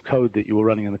that piece of code that you were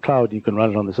running in the cloud, and you can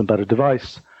run it on this embedded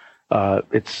device.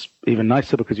 It's even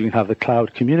nicer because you can have the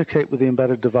cloud communicate with the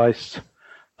embedded device,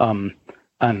 and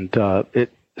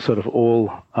it sort of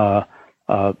all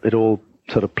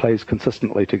sort of plays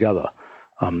consistently together.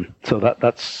 So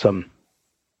that's all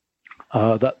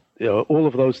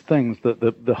of those things.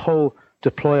 The whole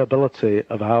deployability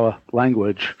of our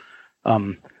language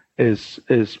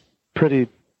is pretty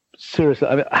serious.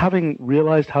 I mean, having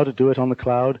realized how to do it on the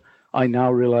cloud, I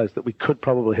now realize that we could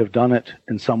probably have done it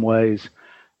in some ways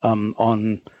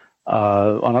on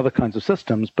other kinds of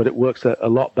systems, but it works a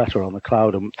lot better on the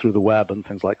cloud and through the web and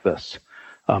things like this.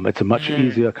 It's a much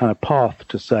easier kind of path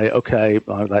to say, okay,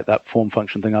 like that form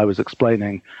function thing I was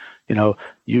explaining,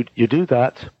 you do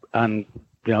that, and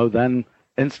then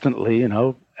instantly,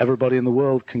 everybody in the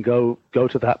world can go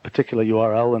to that particular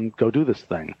URL and go do this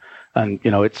thing, and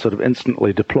it's sort of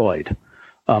instantly deployed.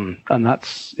 And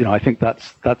that's, I think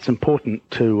that's important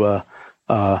to.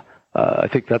 I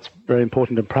think that's very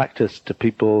important in practice to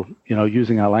people,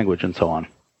 using our language and so on.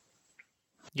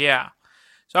 Yeah.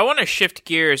 So I want to shift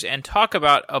gears and talk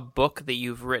about a book that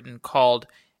you've written called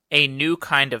A New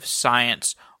Kind of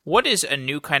Science. What is A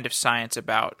New Kind of Science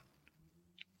about?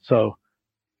 So,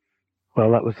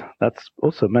 well, that's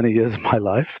also many years of my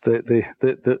life.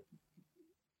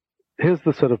 Here's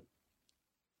the sort of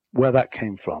where that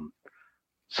came from.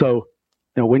 So,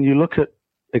 when you look at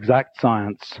exact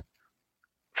science,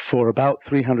 for about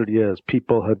 300 years,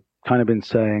 people had kind of been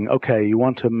saying, okay, you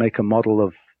want to make a model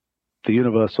of the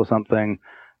universe or something,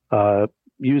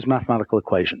 use mathematical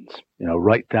equations,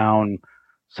 write down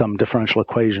some differential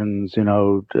equations,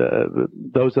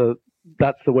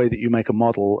 that's the way that you make a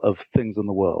model of things in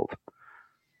the world.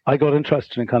 I got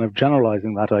interested in kind of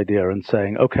generalizing that idea and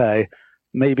saying, okay,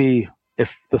 maybe if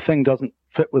the thing doesn't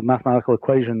fit with mathematical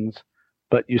equations,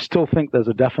 but you still think there's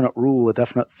a definite rule, a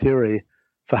definite theory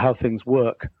for how things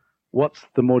work, what's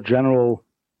the more general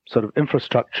sort of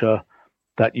infrastructure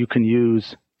that you can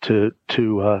use to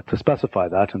specify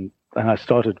that? And I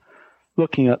started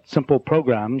looking at simple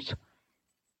programs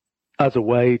as a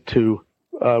way to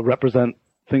represent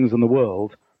things in the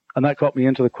world. And that got me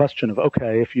into the question of,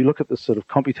 okay, if you look at this sort of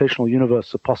computational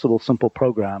universe of possible simple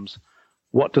programs,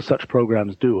 what do such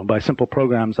programs do? And by simple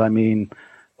programs, I mean,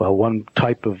 well, one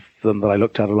type of them that I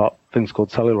looked at a lot, things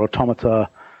called cellular automata,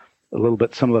 a little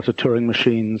bit similar to Turing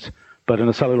machines, But in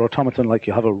a cellular automaton, like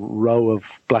you have a row of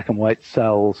black and white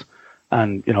cells,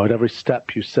 and at every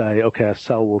step you say, okay, a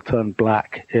cell will turn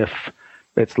black if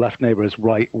its left neighbor is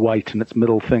white and its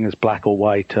middle thing is black or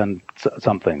white, and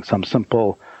some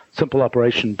simple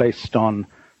operation based on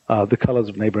the colors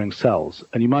of neighboring cells.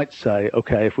 And you might say,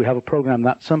 okay, if we have a program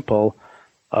that simple,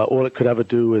 all it could ever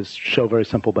do is show very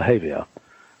simple behavior.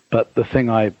 But the thing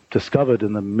I discovered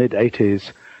in the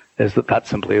mid-'80s is that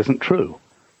simply isn't true.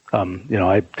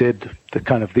 I did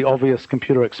the obvious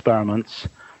computer experiments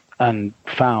and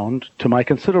found, to my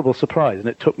considerable surprise, and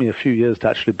it took me a few years to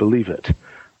actually believe it,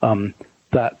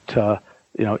 that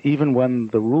even when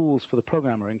the rules for the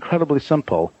program are incredibly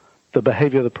simple, the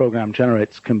behavior the program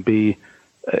generates can be,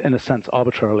 in a sense,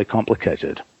 arbitrarily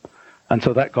complicated. And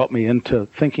so that got me into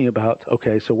thinking about,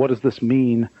 okay, so what does this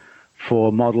mean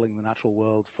for modeling the natural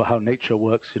world, for how nature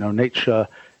works? Nature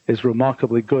is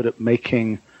remarkably good at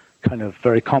making kind of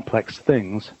very complex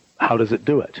things. How does it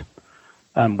do it?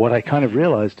 And what I kind of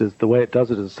realized is the way it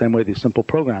does it is the same way these simple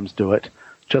programs do it,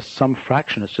 just some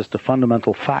fraction. It's just a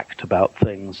fundamental fact about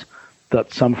things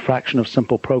that some fraction of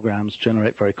simple programs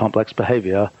generate very complex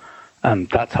behavior, and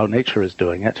that's how nature is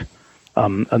doing it.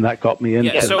 And that got me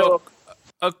into... Yeah, so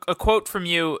a quote from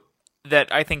you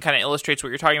that I think kind of illustrates what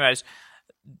you're talking about is,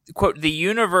 quote, "The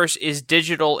universe is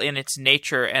digital in its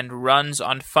nature and runs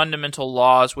on fundamental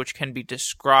laws which can be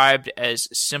described as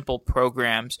simple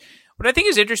programs." What I think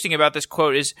is interesting about this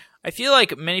quote is I feel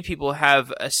like many people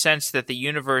have a sense that the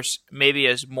universe maybe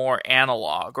is more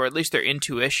analog, or at least their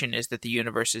intuition is that the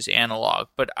universe is analog.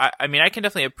 But I mean, I can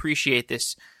definitely appreciate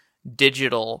this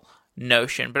digital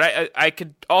notion, but I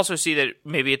could also see that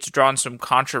maybe it's drawn some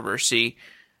controversy.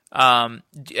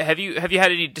 Have you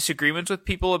had any disagreements with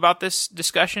people about this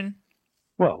discussion?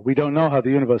 Well, we don't know how the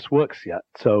universe works yet,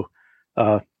 so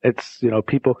it's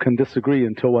people can disagree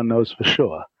until one knows for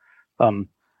sure. I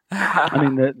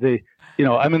mean,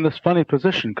 I'm in this funny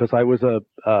position because I was a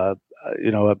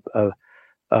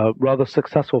rather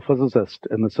successful physicist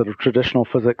in the sort of traditional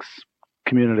physics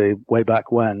community way back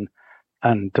when,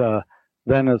 and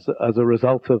then as a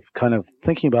result of kind of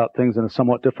thinking about things in a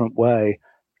somewhat different way,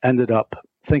 ended up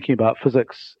thinking about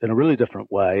physics in a really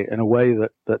different way, in a way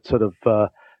that sort of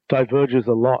diverges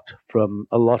a lot from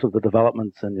a lot of the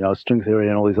developments in string theory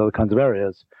and all these other kinds of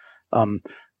areas. Am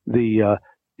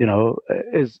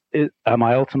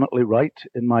I ultimately right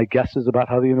in my guesses about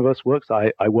how the universe works?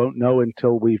 I won't know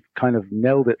until we've kind of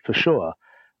nailed it for sure.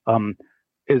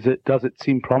 Does it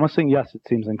seem promising? Yes, it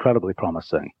seems incredibly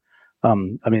promising. I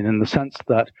mean, in the sense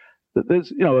that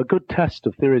there's, a good test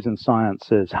of theories in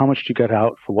science is how much do you get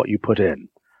out for what you put in.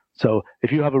 So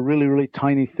if you have a really, really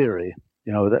tiny theory,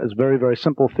 that is very, very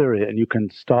simple theory, and you can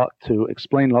start to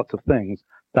explain lots of things,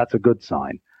 that's a good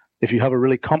sign. If you have a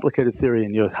really complicated theory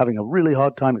and you're having a really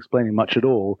hard time explaining much at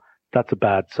all, that's a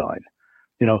bad sign.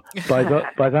 By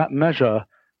that measure,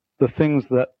 the things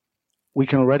that we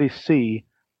can already see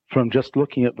from just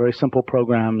looking at very simple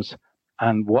programs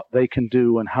and what they can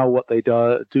do and how what they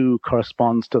do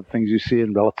corresponds to the things you see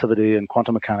in relativity and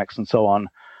quantum mechanics and so on,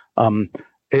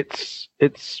 it's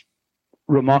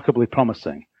remarkably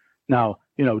promising. Now,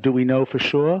 do we know for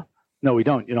sure? No, we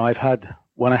don't.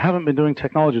 When I haven't been doing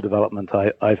technology development,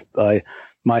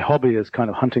 my hobby is kind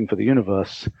of hunting for the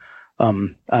universe,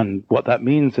 and what that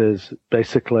means is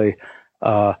basically,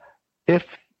 if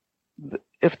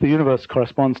the universe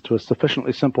corresponds to a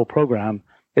sufficiently simple program,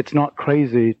 it's not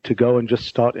crazy to go and just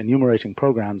start enumerating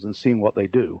programs and seeing what they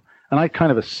do. And I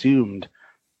kind of assumed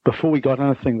before we got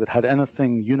anything that had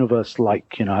anything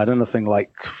universe-like, had anything like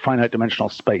finite dimensional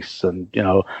space and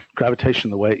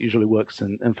gravitation the way it usually works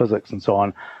in physics and so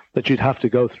on, that you'd have to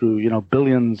go through,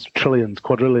 billions, trillions,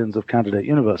 quadrillions of candidate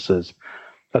universes.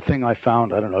 A thing I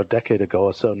found, a decade ago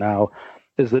or so now,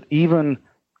 is that even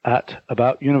at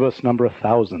about universe number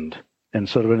 1,000, in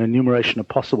sort of an enumeration of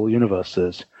possible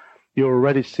universes, you're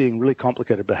already seeing really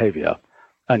complicated behavior.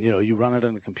 And, you run it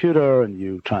in a computer and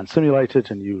you try and simulate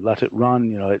it and you let it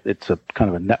run. It's a kind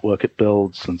of a network it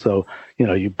builds. And so,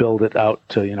 you build it out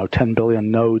to, 10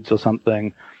 billion nodes or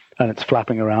something, and it's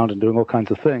flapping around and doing all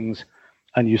kinds of things.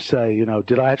 And you say,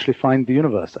 did I actually find the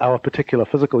universe, our particular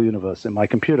physical universe in my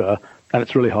computer? And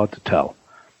it's really hard to tell.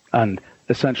 And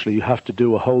essentially you have to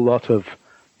do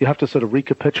you have to sort of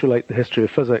recapitulate the history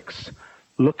of physics,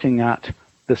 looking at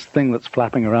this thing that's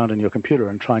flapping around in your computer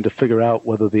and trying to figure out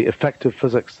whether the effective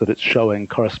physics that it's showing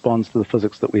corresponds to the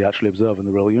physics that we actually observe in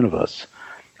the real universe.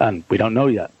 And we don't know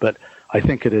yet, but I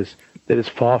think it is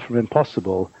far from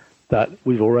impossible that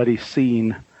we've already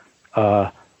seen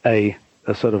a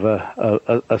sort of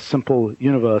a simple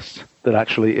universe that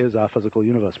actually is our physical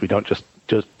universe. We don't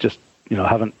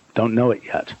don't know it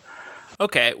yet.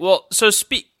 Okay, well, so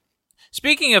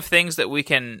speaking of things that we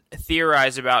can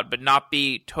theorize about but not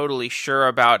be totally sure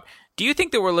about, do you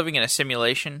think that we're living in a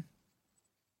simulation?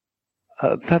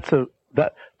 That's a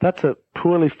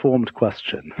poorly formed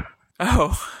question.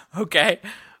 Oh, okay.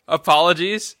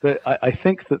 Apologies. I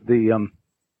think that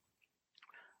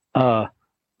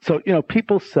so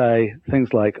people say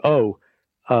things like, you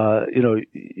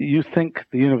think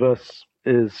the universe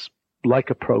is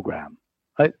like a program,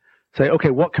 right? Say, okay,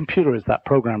 what computer is that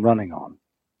program running on?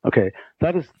 Okay,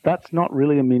 that's not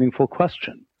really a meaningful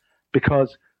question,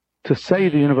 because to say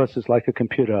the universe is like a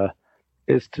computer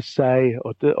is to say,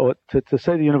 to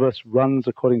say the universe runs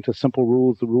according to simple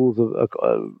rules, the rules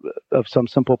of some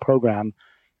simple program,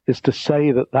 is to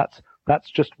say that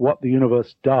that's just what the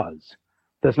universe does.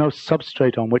 There's no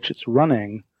substrate on which it's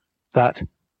running that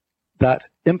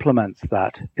implements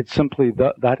that. It's simply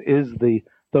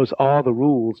those are the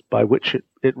rules by which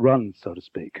it runs, so to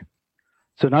speak.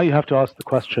 So now you have to ask the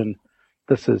question.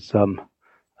 This is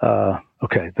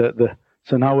okay.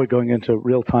 So now we're going into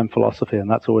real-time philosophy, and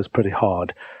that's always pretty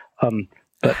hard.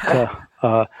 But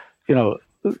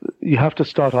you have to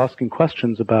start asking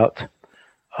questions about.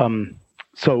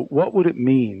 So what would it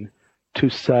mean to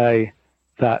say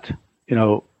that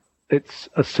it's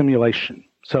a simulation?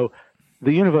 So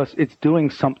the universe, it's doing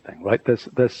something, right?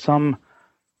 There's some.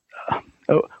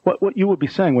 What you would be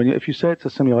saying if you say it's a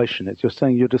simulation, is you're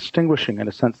saying you're distinguishing, in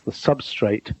a sense, the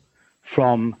substrate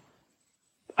from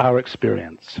our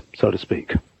experience, so to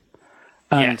speak.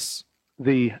 And yes.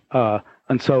 But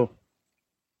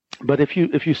if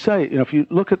you say, if you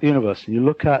look at the universe and you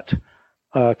look at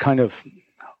kind of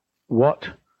what,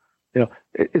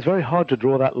 it's very hard to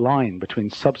draw that line between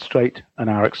substrate and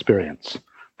our experience.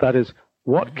 That is,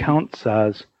 what counts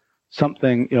as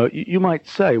something, you might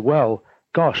say, well,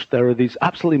 gosh, there are these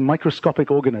absolutely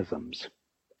microscopic organisms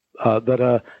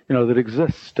that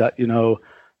exist at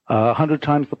 100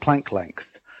 times the Planck length,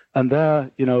 and they're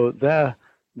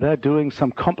doing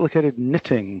some complicated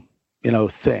knitting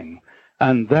thing,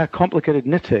 and their complicated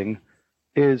knitting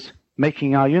is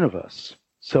making our universe.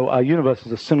 So our universe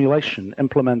is a simulation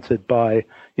implemented by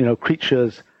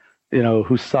creatures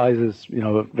whose size is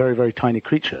very, very tiny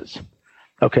creatures.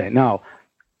 Okay, now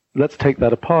let's take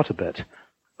that apart a bit.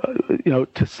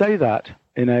 To say that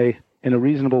in a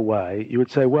reasonable way, you would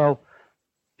say, well,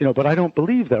 but I don't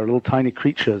believe there are little tiny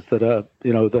creatures that are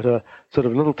sort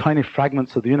of little tiny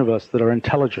fragments of the universe that are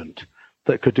intelligent,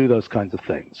 that could do those kinds of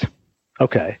things.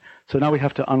 Okay, so now we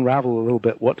have to unravel a little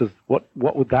bit. What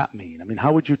would that mean? I mean,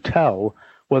 how would you tell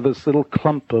whether this little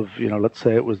clump of, let's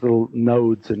say it was little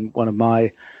nodes in one of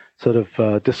my sort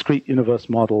of discrete universe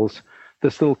models,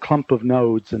 this little clump of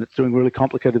nodes, and it's doing really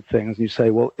complicated things, and you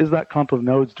say, well, is that clump of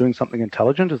nodes doing something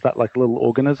intelligent? Is that like a little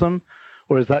organism?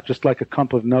 Or is that just like a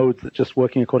clump of nodes that's just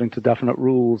working according to definite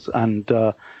rules and,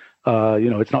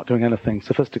 it's not doing anything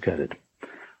sophisticated?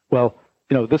 Well,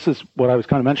 this is what I was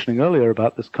kind of mentioning earlier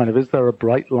about this kind of, is there a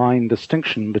bright line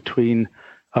distinction between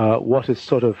what is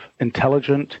sort of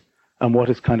intelligent and what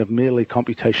is kind of merely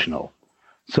computational?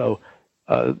 So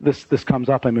this comes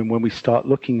up, when we start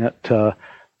looking at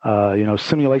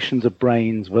simulations of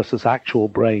brains versus actual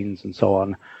brains and so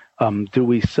on. Do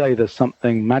we say there's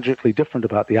something magically different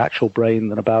about the actual brain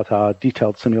than about our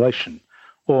detailed simulation?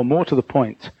 Or more to the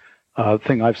point,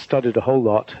 thing I've studied a whole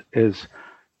lot is,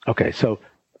 okay, so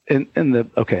in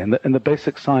the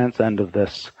basic science end of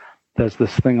this, there's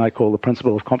this thing I call the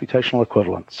principle of computational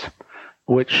equivalence,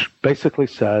 which basically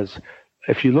says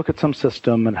if you look at some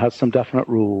system and has some definite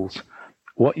rules,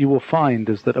 what you will find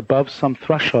is that above some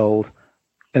threshold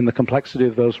in the complexity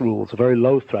of those rules, a very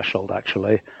low threshold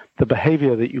actually, the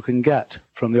behavior that you can get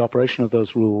from the operation of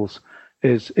those rules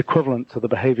is equivalent to the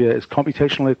behavior, is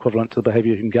computationally equivalent to the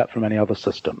behavior you can get from any other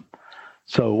system.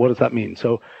 So what does that mean?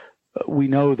 So we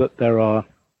know that there are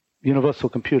universal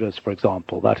computers, for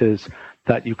example, that is,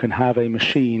 that you can have a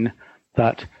machine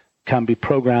that can be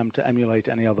programmed to emulate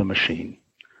any other machine.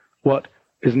 What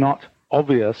is not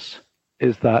obvious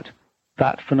is that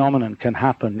phenomenon can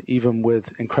happen even with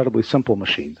incredibly simple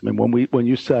machines. When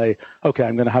you say, okay,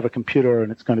 I'm going to have a computer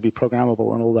and it's going to be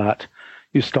programmable and all that,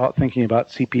 you start thinking about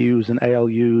CPUs and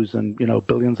ALUs and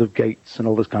billions of gates and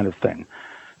all this kind of thing.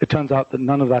 It turns out that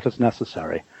none of that is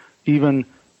necessary. Even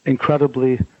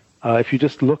incredibly, if you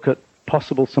just look at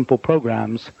possible simple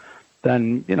programs,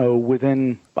 then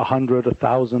within 100,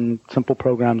 1,000 simple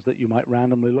programs that you might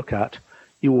randomly look at,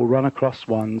 you will run across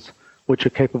ones which are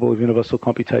capable of universal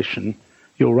computation.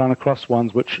 You'll run across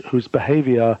ones whose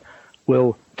behavior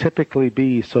will typically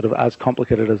be sort of as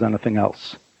complicated as anything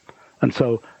else. And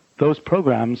so those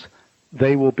programs,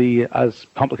 they will be as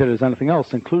complicated as anything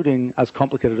else, including as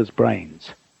complicated as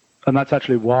brains. And that's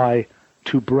actually why,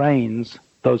 to brains,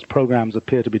 those programs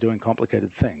appear to be doing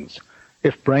complicated things.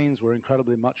 If brains were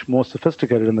incredibly much more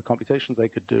sophisticated in the computations they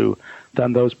could do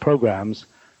than those programs,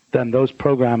 then those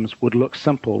programs would look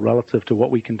simple relative to what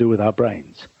we can do with our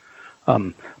brains.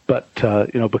 But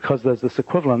because there's this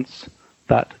equivalence,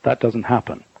 that doesn't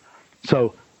happen.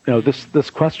 So, this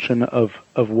question of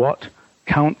what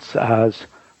counts as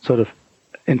sort of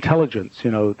intelligence,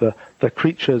 the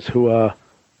creatures who are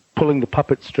pulling the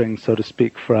puppet strings, so to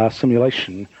speak, for our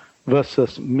simulation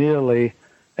versus merely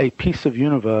a piece of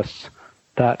universe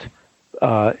that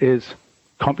is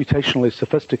computationally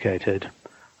sophisticated,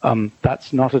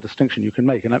 that's not a distinction you can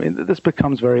make. And I mean, this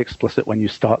becomes very explicit when you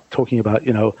start talking about,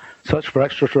 search for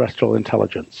extraterrestrial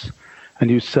intelligence. And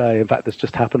you say, in fact, this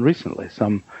just happened recently,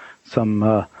 some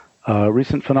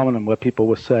recent phenomenon where people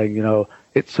were saying,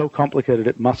 it's so complicated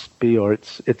it must be, or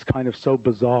it's kind of so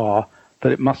bizarre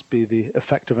that it must be the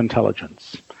effect of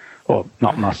intelligence. Or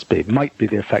not must be, might be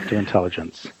the effect of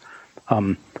intelligence.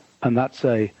 And that's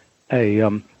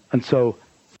and so...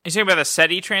 You're talking about the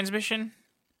SETI transmission?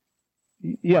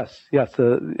 Yes.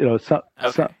 The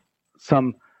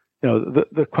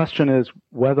question is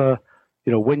whether,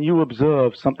 when you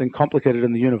observe something complicated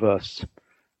in the universe,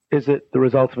 is it the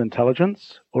result of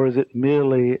intelligence or is it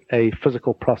merely a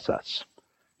physical process?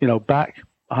 Back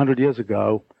 100 years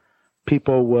ago,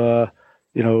 people were,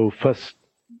 first,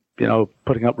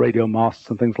 putting up radio masts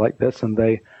and things like this, and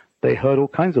they heard all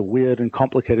kinds of weird and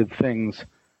complicated things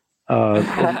in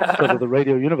sort of the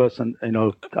radio universe. And,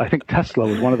 I think Tesla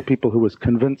was one of the people who was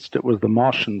convinced it was the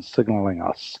Martians signaling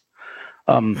us.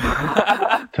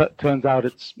 Turns out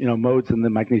it's, modes in the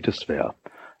magnetosphere.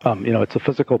 It's a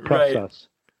physical process.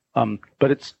 Right.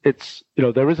 But it's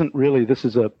there isn't really, this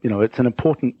is it's an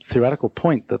important theoretical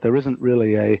point that there isn't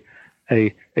really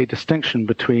a distinction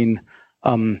between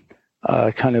kind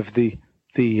of the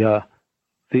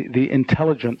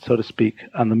intelligence, so to speak,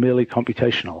 and the merely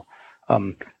computational.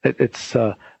 It's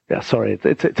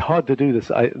hard to do this.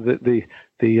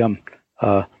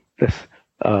 This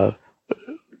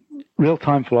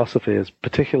real-time philosophy is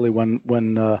particularly when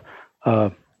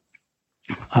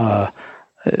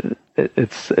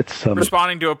it's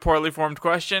responding to a poorly formed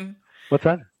question. What's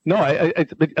that? No,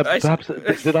 perhaps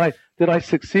did I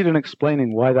succeed in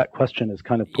explaining why that question is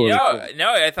kind of poorly formed? No,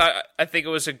 I think it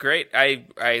was a great.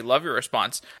 I love your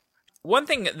response. One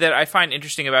thing that I find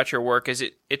interesting about your work is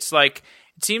it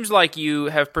seems like you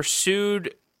have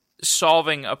pursued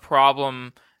solving a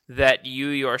problem that you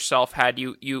yourself had.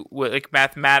 You like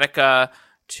Mathematica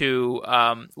to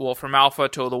Wolfram Alpha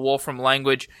to the Wolfram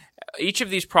language. Each of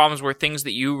these problems were things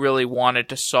that you really wanted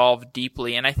to solve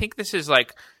deeply, and I think this is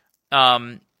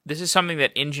this is something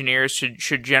that engineers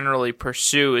should generally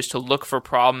pursue, is to look for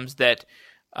problems that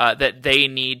they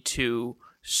need to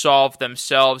solve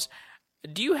themselves.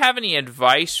 Do you have any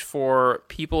advice for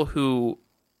people who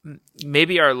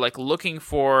maybe are looking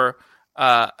for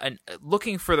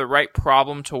the right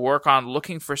problem to work on,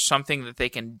 looking for something that they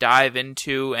can dive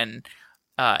into and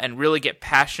really get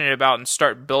passionate about and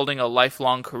start building a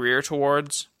lifelong career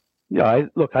towards? Yeah,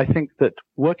 I think that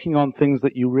working on things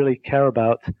that you really care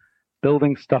about,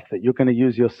 building stuff that you're going to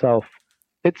use yourself,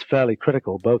 it's fairly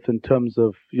critical, both in terms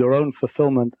of your own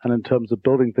fulfillment and in terms of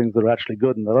building things that are actually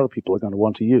good and that other people are going to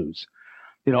want to use.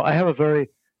 I have a very,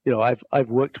 I've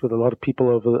worked with a lot of people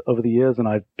over the years, and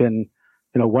I've been,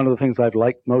 one of the things I've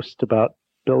liked most about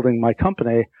building my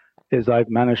company is I've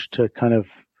managed to kind of,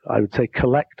 I would say,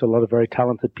 collect a lot of very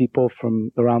talented people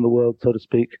from around the world, so to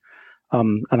speak.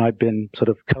 And I've been sort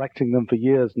of collecting them for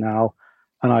years now.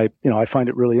 And I find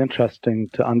it really interesting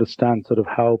to understand sort of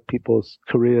how people's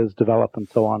careers develop and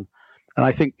so on. And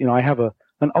I think, I have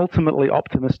an ultimately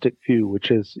optimistic view, which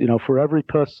is, for every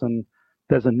person,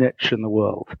 there's a niche in the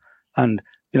world. And,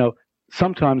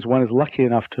 sometimes one is lucky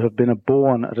enough to have been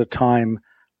born at a time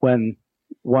when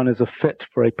one is a fit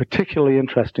for a particularly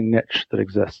interesting niche that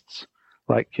exists.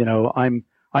 Like, I'm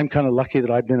kind of lucky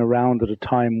that I've been around at a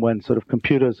time when sort of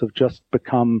computers have just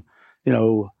become,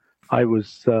 I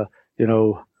was born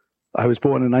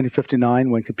in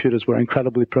 1959 when computers were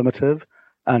incredibly primitive.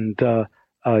 And,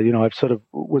 I've sort of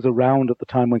was around at the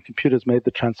time when computers made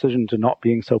the transition to not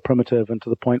being so primitive and to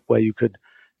the point where you could,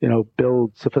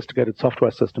 build sophisticated software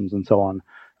systems and so on.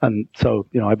 And so,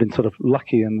 I've been sort of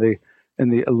lucky in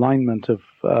the alignment of,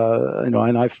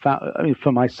 and I've found,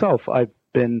 for myself, I've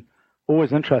been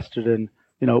always interested in,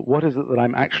 what is it that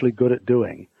I'm actually good at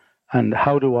doing? And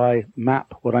how do I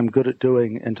map what I'm good at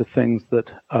doing into things that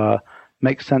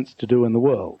make sense to do in the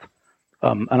world?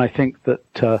 And I think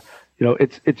that,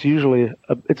 it's usually,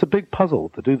 it's a big puzzle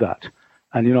to do that.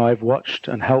 And, I've watched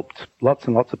and helped lots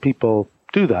and lots of people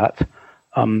do that.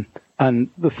 And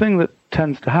the thing that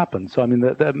tends to happen, so I mean,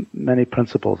 there are many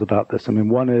principles about this. I mean,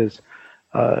 one is,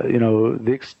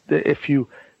 if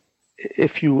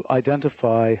you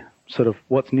identify sort of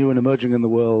what's new and emerging in the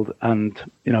world and,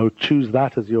 choose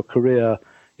that as your career,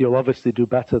 you'll obviously do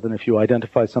better than if you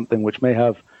identify something which may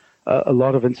have a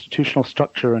lot of institutional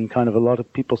structure and kind of a lot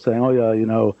of people saying, oh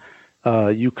yeah,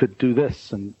 you could do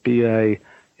this and be a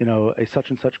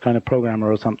such and such kind of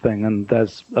programmer or something, and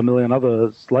there's a million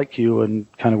others like you, and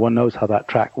kind of one knows how that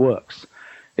track works.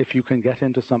 If you can get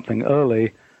into something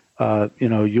early,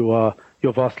 you're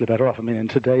vastly better off. I mean, in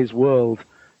today's world,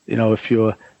 if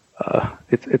you're,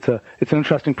 it's an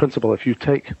interesting principle. If you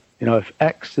take, if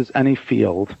X is any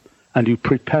field, and you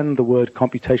prepend the word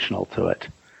computational to it,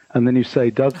 and then you say,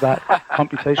 does that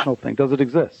computational thing, does it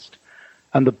exist?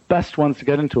 And the best ones to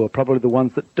get into are probably the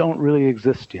ones that don't really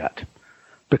exist yet,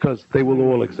 because they will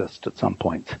all exist at some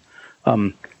point.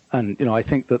 And, I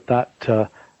think that,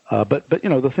 but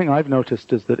the thing I've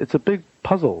noticed is that it's a big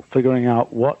puzzle figuring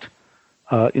out what,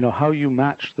 how you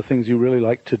match the things you really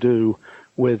like to do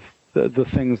with the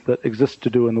things that exist to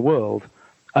do in the world.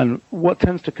 And what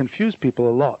tends to confuse people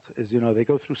a lot is, they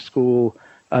go through school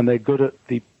and they're good at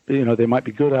they might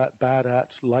be good at, bad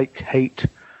at, like, hate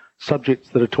subjects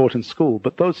that are taught in school.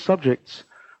 But those subjects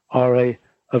are a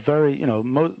very,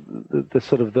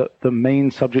 the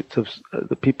main subjects of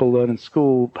that people learn in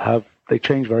school they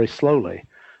change very slowly.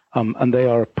 And they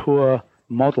are a poor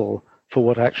model for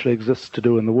what actually exists to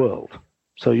do in the world.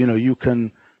 So, you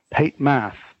can hate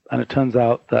math, and it turns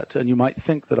out that, and you might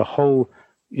think that a whole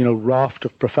raft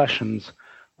of professions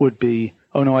would be,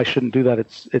 oh no, I shouldn't do that.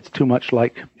 It's too much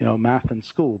like, math in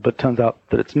school. But it turns out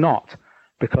that it's not,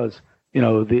 because,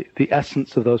 the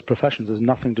essence of those professions has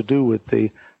nothing to do with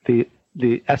the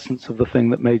essence of the thing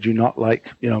that made you not like,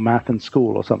 math in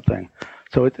school or something.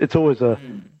 So it's always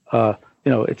I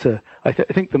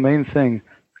think the main thing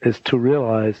is to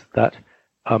realize that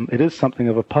it is something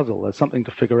of a puzzle. There's something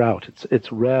to figure out.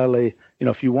 It's rarely,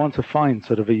 if you want to find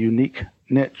sort of a unique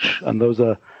niche, and those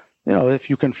are, if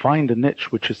you can find a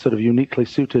niche which is sort of uniquely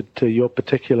suited to your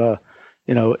particular,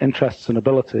 interests and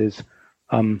abilities,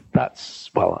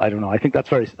 that's, well, I don't know. I think that's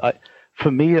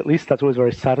for me at least, that's always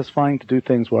very satisfying to do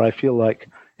things where I feel like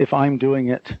if I'm doing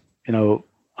it,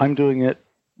 I'm doing it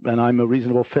and I'm a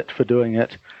reasonable fit for doing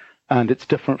it, and it's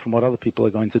different from what other people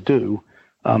are going to do,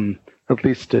 at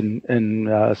least in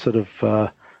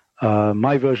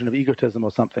my version of egotism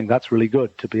or something. That's really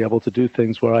good to be able to do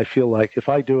things where I feel like if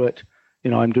I do it,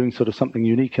 I'm doing sort of something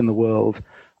unique in the world,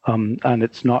 and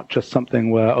it's not just something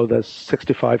where, there's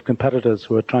 65 competitors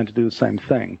who are trying to do the same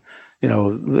thing.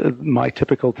 My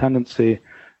typical tendency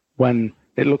when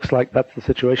it looks like that's the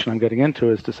situation I'm getting into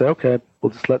is to say, okay,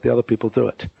 we'll just let the other people do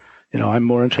it. I'm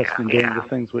more interested in doing the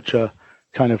things which are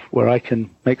kind of where I can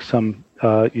make some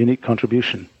unique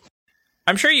contribution.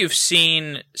 I'm sure you've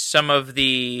seen some of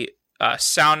the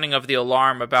sounding of the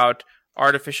alarm about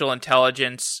artificial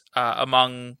intelligence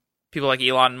among people like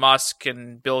Elon Musk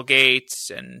and Bill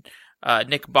Gates and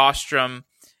Nick Bostrom.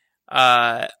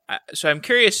 So I'm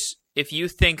curious if you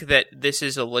think that this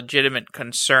is a legitimate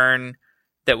concern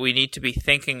that we need to be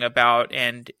thinking about,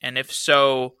 and if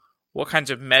so, what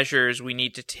kinds of measures we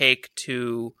need to take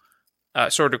to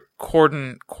sort of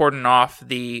cordon off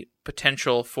the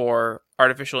potential for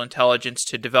artificial intelligence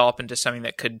to develop into something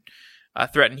that could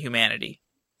threaten humanity.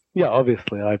 Yeah,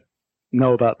 obviously, I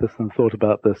know about this and thought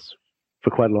about this for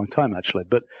quite a long time, actually.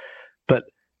 But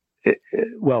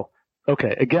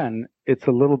okay, again, it's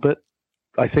a little bit,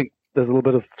 I think there's a little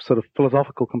bit of sort of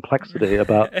philosophical complexity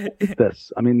about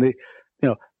this. I mean,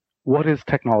 what is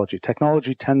technology?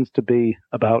 Technology tends to be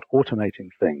about automating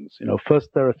things. First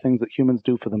there are things that humans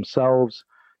do for themselves.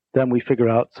 Then we figure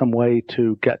out some way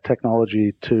to get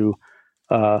technology to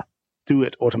do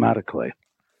it automatically.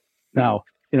 Now,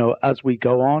 as we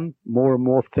go on, more and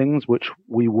more things which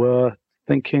we were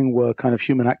thinking were kind of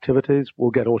human activities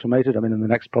will get automated. I mean, in the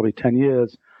next probably 10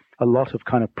 years, a lot of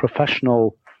kind of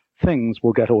professional things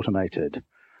will get automated.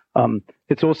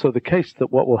 It's also the case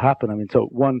that what will happen, I mean, so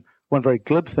one very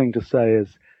glib thing to say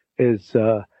is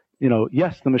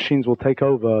yes, the machines will take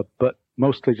over, but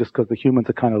mostly just because the humans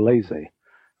are kind of lazy.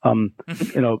 And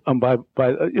by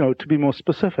to be more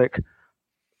specific,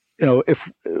 if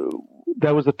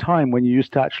there was a time when you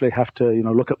used to actually have to,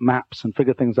 look at maps and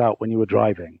figure things out when you were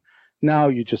driving. Now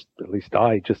you just, at least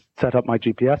I just set up my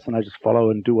GPS and I just follow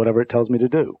and do whatever it tells me to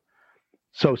do.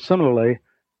 So similarly,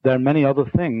 there are many other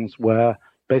things where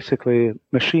basically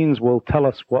machines will tell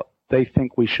us what they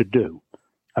think we should do.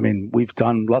 I mean, we've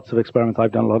done lots of experiments.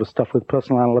 I've done a lot of stuff with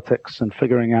personal analytics and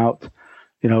figuring out,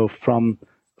 from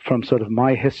sort of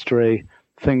my history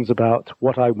things about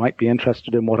what I might be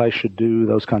interested in, what I should do,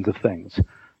 those kinds of things.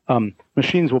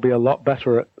 Machines will be a lot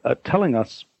better at telling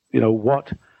us,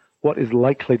 what is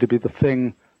likely to be the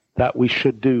thing that we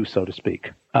should do, so to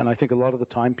speak. And I think a lot of the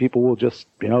time people will just,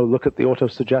 look at the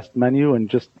auto-suggest menu and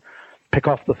just pick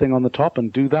off the thing on the top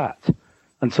and do that.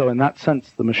 And so in that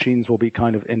sense, the machines will be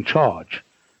kind of in charge.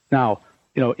 Now,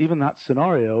 even that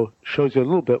scenario shows you a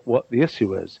little bit what the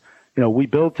issue is. We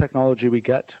build technology, we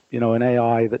get, an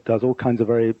AI that does all kinds of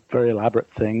very, very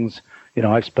elaborate things.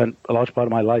 I've spent a large part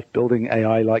of my life building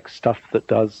AI-like stuff that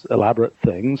does elaborate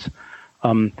things.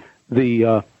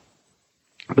 The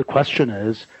question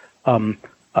is,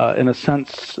 in a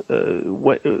sense,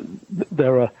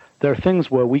 there are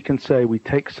things where we can say we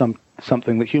take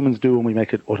something that humans do and we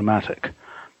make it automatic.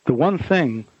 The one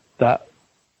thing that,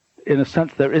 in a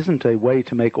sense, there isn't a way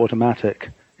to make automatic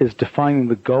is defining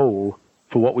the goal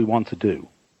for what we want to do.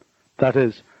 That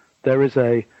is, there is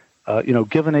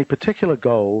given a particular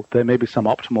goal, there may be some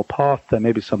optimal path, there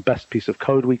may be some best piece of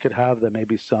code we could have, there may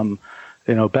be some,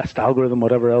 best algorithm,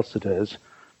 whatever else it is,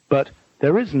 but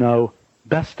there is no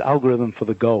best algorithm for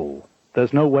the goal.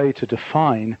 There's no way to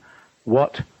define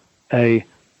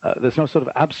there's no sort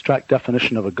of abstract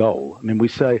definition of a goal. I mean, we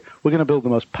say we're going to build the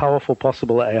most powerful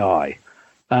possible AI,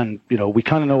 and, we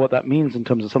kind of know what that means in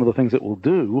terms of some of the things it will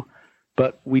do,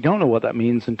 but we don't know what that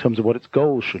means in terms of what its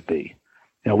goals should be.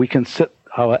 We can sit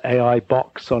our AI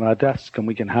box on our desk and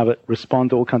we can have it respond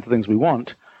to all kinds of things we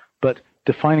want, but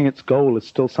defining its goal is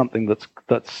still something it's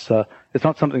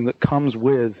not something that comes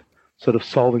with sort of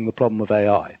solving the problem of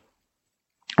AI.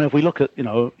 And if we look at,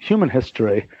 human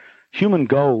history, human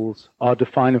goals are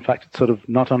defined. In fact, it's sort of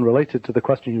not unrelated to the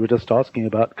question you were just asking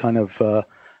about kind of,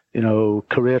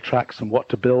 career tracks and what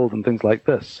to build and things like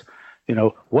this.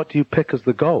 What do you pick as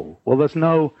the goal? Well, there's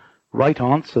no right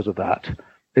answer to that.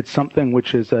 It's something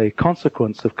which is a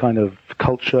consequence of kind of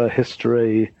culture,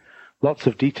 history, lots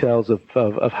of details of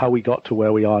how we got to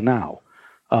where we are now.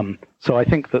 So I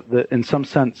think that in some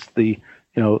sense, the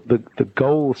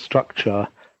goal structure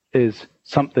is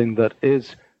something that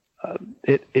is,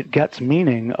 it gets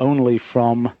meaning only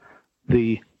from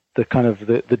the kind of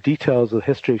the details of the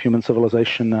history of human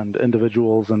civilization and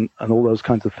individuals and all those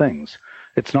kinds of things.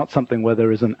 It's not something where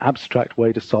there is an abstract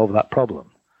way to solve that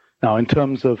problem. Now, in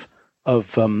terms of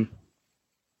and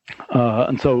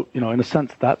so, in a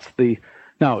sense, that's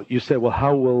now you say, well,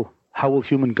 how will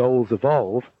human goals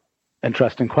evolve?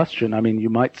 Interesting question. I mean, you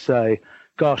might say,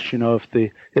 gosh, if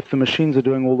the machines are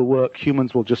doing all the work,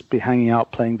 humans will just be hanging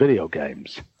out playing video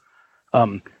games.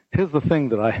 Here's the thing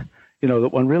that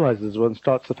that one realizes when one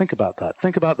starts to think about that.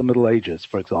 Think about the Middle Ages,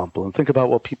 for example, and think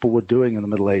about what people were doing in the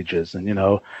Middle Ages. And,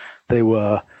 they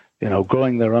were,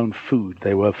 growing their own food.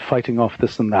 They were fighting off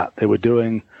this and that. They were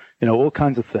doing, all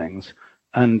kinds of things.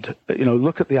 And,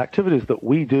 look at the activities that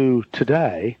we do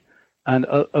today, and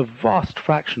a vast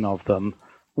fraction of them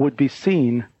would be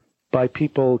seen by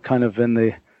people kind of in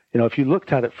the, if you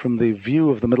looked at it from the view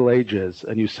of the Middle Ages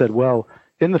and you said, well,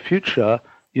 in the future,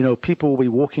 people will be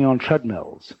walking on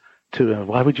treadmills.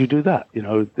 Why would you do that?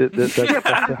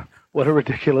 What a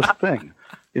ridiculous thing.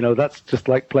 That's just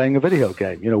like playing a video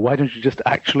game. Why don't you just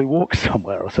actually walk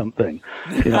somewhere or something?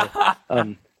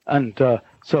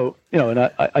 So,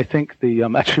 and I think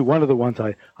actually one of the ones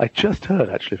I just heard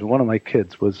actually from one of my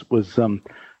kids was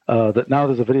that now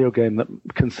there's a video game that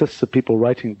consists of people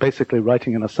basically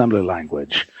writing in assembly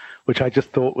language, which I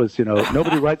just thought was,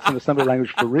 nobody writes in assembly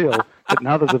language for real, but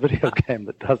now there's a video game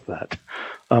that does that.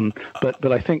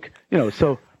 But I think,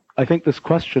 so I think this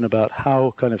question about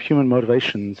how kind of human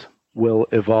motivations will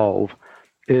evolve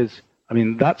is,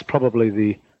 that's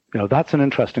probably that's an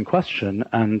interesting question.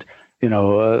 And,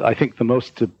 I think the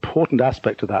most important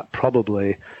aspect of that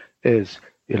probably is,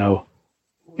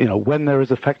 when there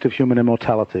is effective human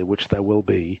immortality, which there will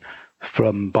be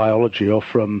from biology or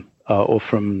from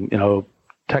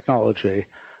technology,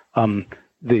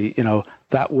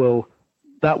 that will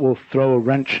throw a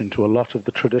wrench into a lot of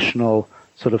the traditional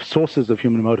sort of sources of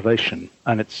human motivation,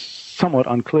 and it's somewhat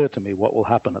unclear to me what will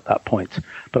happen at that point.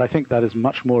 But I think that is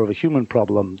much more of a human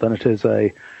problem than it is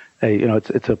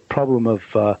it's a problem of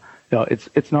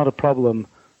it's not a problem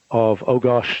of, oh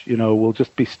gosh, we'll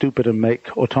just be stupid and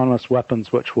make autonomous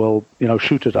weapons which will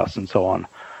shoot at us and so on.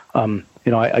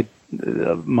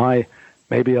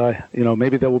 Maybe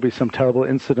there will be some terrible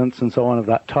incidents and so on of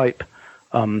that type,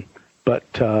 but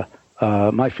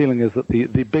my feeling is that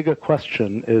the bigger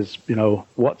question is,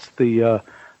 what's sort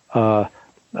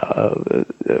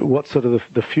of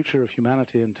the future of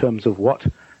humanity in terms of what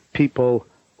people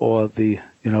or the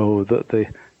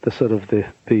sort of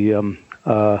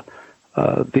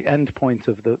the end point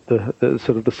of the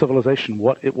sort of the civilization,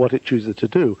 what it chooses to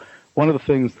do. One of the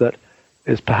things that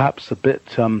is perhaps a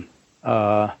bit,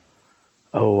 I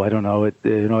don't know,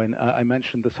 I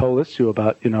mentioned this whole issue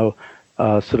about,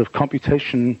 sort of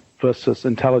computation versus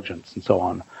intelligence and so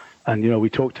on. And, we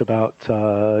talked about,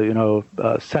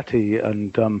 SETI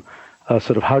and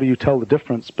sort of how do you tell the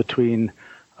difference between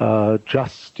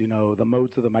just, the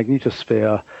modes of the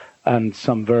magnetosphere and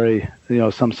some very,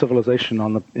 some civilization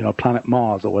on the, planet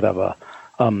Mars or whatever.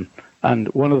 And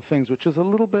one of the things which is a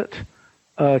little bit,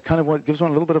 kind of what gives one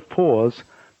a little bit of pause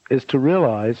is to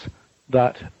realize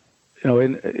that,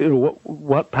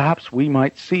 what perhaps we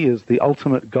might see as the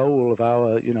ultimate goal of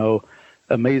our,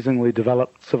 amazingly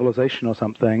developed civilization or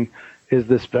something is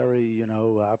this very,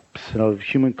 sort of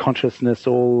human consciousness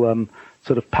all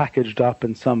sort of packaged up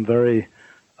in some very,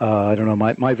 I don't know,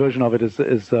 my version of it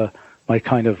is my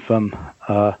kind of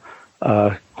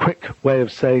quick way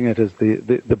of saying it is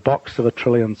the box of a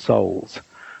trillion souls,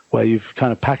 where you've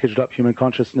kind of packaged up human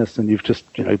consciousness and you've just,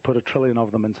 put a trillion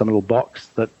of them in some little box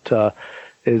that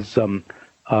is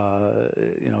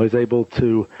able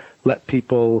to let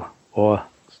people, or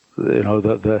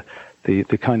the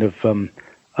kind of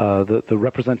the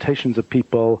representations of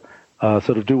people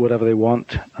sort of do whatever they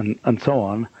want and so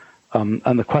on.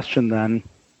 And the question then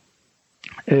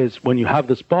is, when you have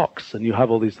this box and you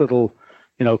have all these little,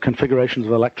 configurations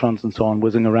of electrons and so on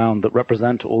whizzing around that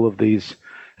represent all of these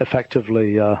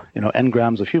effectively,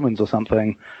 engrams of humans or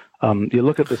something, you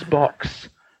look at this box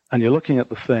and you're looking at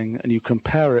the thing and you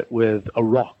compare it with a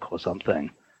rock or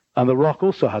something. And the rock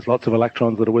also has lots of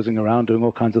electrons that are whizzing around doing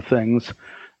all kinds of things.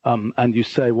 And you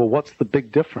say, well, what's the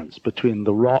big difference between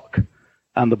the rock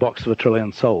and the box of a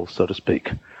trillion souls, so to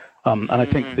speak? And I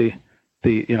think the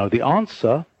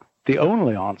answer, the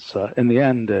only answer in the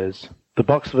end is the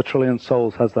box of a trillion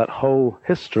souls has that whole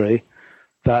history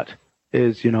that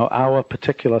is, our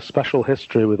particular special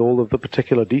history with all of the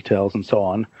particular details and so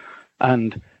on.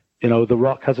 And, the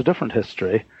rock has a different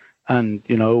history. And,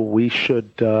 we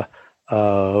should, that's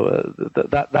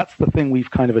the thing we've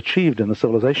kind of achieved in the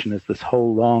civilization, is this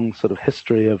whole long sort of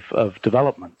history of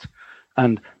development.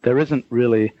 And there isn't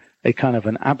really a kind of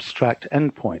an abstract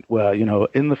endpoint where,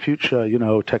 in the future,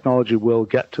 technology will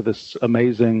get to this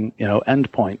amazing,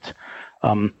 endpoint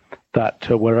that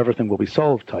where everything will be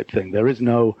solved type thing. It's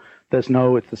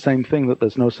the same thing that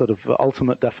there's no sort of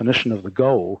ultimate definition of the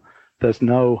goal. There's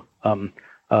no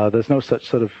such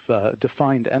sort of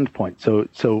defined endpoint.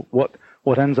 So what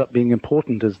ends up being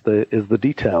important is the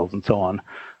details and so on.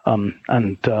 I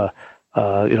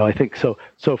think so.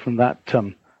 So from that,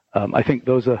 I think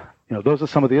those are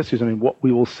some of the issues. I mean, what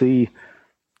we will see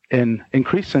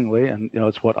increasingly, and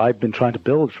it's what I've been trying to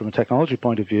build from a technology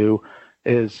point of view,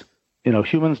 is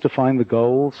humans define the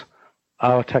goals.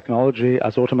 Our technology,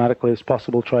 as automatically as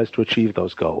possible, tries to achieve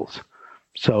those goals.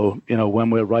 So when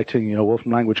we're writing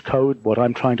Wolfram language code, what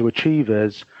I'm trying to achieve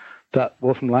is that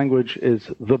Wolfram language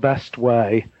is the best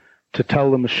way to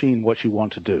tell the machine what you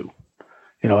want to do.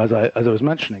 As I was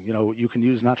mentioning, you can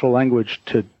use natural language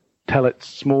to tell it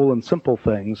small and simple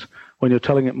things. When you're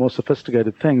telling it more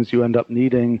sophisticated things, you end up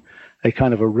needing a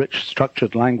kind of a rich,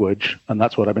 structured language, and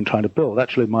that's what I've been trying to build.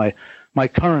 Actually, my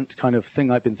current kind of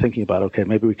thing I've been thinking about, okay,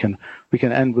 maybe we can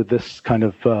end with this kind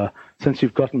of, since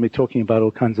you've gotten me talking about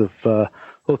all kinds of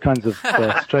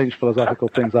strange philosophical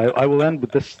things, I will end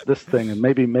with this thing, and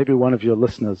maybe one of your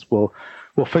listeners will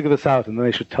figure this out, and then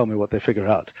they should tell me what they figure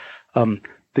out. So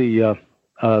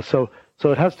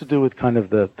it has to do with kind of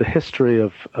the history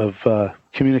of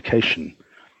communication,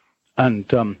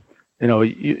 and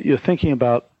you're thinking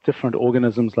about different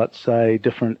organisms, let's say,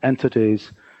 different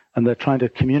entities, and they're trying to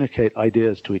communicate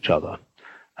ideas to each other.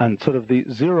 And sort of the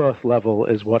 0th level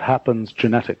is what happens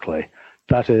genetically.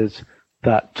 That is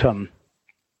that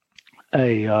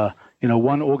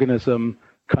one organism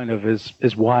kind of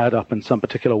is wired up in some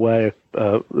particular way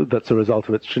that's a result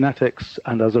of its genetics,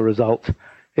 and as a result,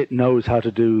 it knows how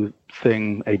to do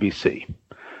thing ABC.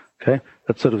 Okay,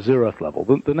 that's sort of 0th level.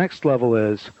 The next level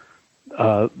is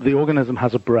the organism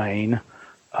has a brain.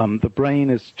 The brain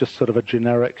is just sort of a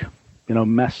generic,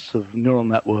 mess of neural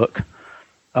network.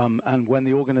 And when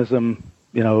the organism,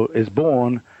 is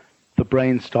born, the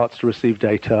brain starts to receive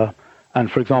data. And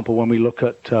for example, when we look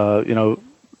at,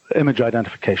 image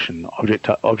identification,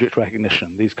 object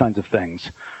recognition, these kinds of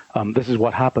things, this is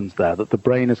what happens there, that the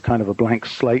brain is kind of a blank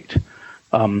slate.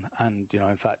 And,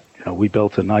 in fact, we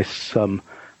built a nice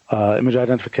image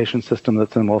identification system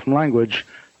that's in Wolfram language.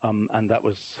 And that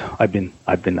was, I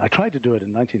tried to do it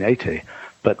in 1980,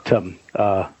 but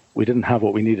we didn't have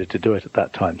what we needed to do it at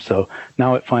that time. So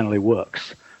now it finally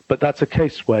works. But that's a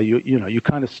case where you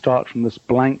kind of start from this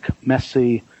blank,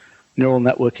 messy, neural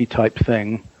networky type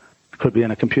thing. Could be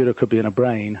in a computer, could be in a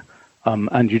brain,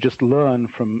 and you just learn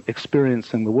from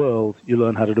experiencing the world. You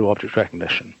learn how to do object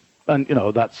recognition, and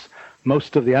that's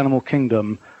most of the animal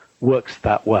kingdom works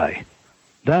that way.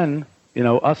 Then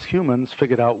us humans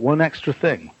figured out one extra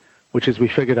thing, which is we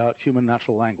figured out human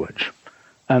natural language,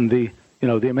 and the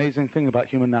amazing thing about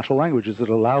human natural language is it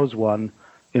allows one,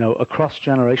 across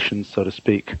generations, so to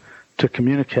speak, to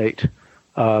communicate,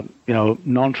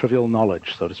 non-trivial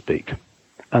knowledge, so to speak.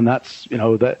 And that's,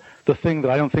 the thing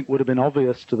that I don't think would have been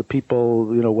obvious to the people,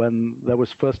 when there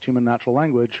was first human natural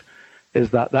language,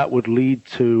 is that would lead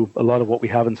to a lot of what we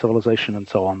have in civilization and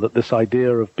so on, that this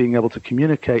idea of being able to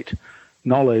communicate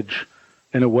knowledge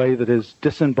in a way that is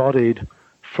disembodied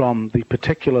from the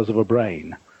particulars of a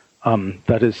brain,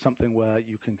 that is something where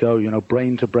you can go,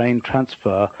 brain-to-brain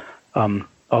transfer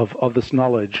of this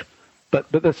knowledge. But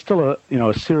there's still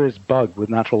a serious bug with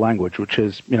natural language, which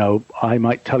is, I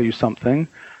might tell you something,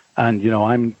 and,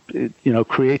 I'm,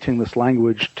 creating this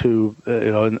language to,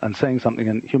 and saying something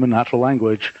in human natural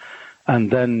language, and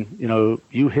then,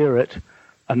 you hear it,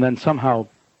 and then somehow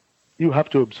you have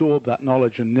to absorb that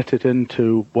knowledge and knit it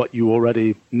into what you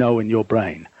already know in your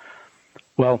brain.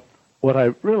 Well, what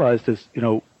I realized is,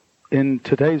 in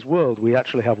today's world, we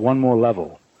actually have one more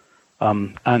level.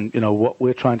 And, what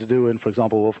we're trying to do in, for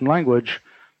example, Wolfram language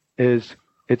is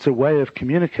it's a way of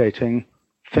communicating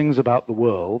things about the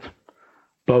world,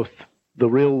 both the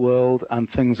real world and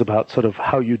things about sort of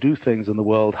how you do things in the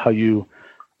world, how you,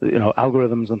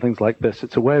 algorithms and things like this.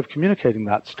 It's a way of communicating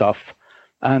that stuff.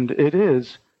 And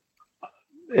it's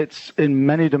in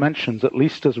many dimensions at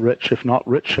least as rich, if not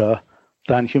richer,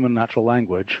 than human natural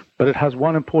language. But it has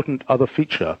one important other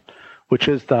feature, which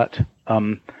is that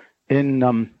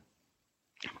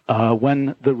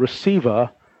when the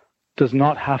receiver does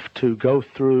not have to go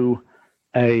through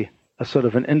a sort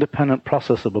of an independent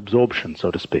process of absorption,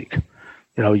 so to speak.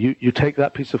 You take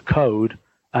that piece of code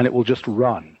and it will just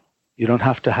run. You don't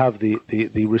have to have the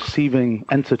receiving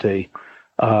entity,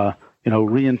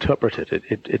 reinterpret it.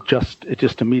 It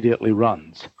just immediately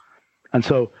runs. And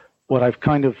so what I've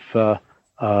kind of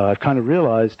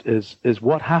realized is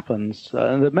what happens,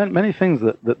 and there are many things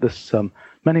that this,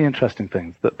 many interesting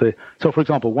things so for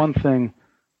example, one thing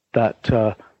that,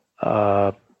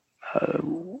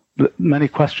 many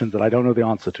questions that I don't know the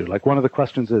answer to, like one of the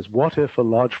questions is, what if a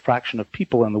large fraction of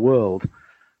people in the world,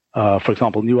 for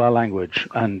example, knew our language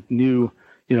and knew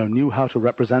how to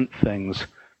represent things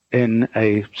in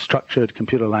a structured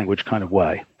computer language kind of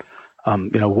way?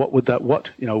 What would that,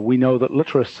 we know that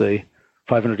literacy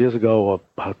 500 years ago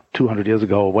or 200 years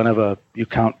ago, or whenever you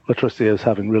count literacy as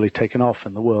having really taken off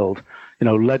in the world,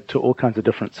 led to all kinds of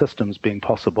different systems being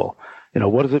possible.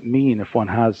 What does it mean if one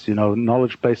has,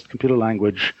 knowledge-based computer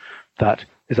language that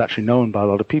is actually known by a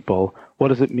lot of people? What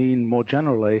does it mean more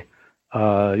generally?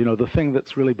 The thing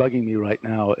that's really bugging me right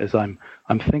now is I'm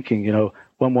thinking,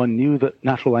 when one knew that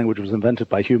natural language was invented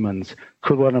by humans,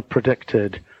 could one have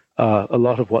predicted a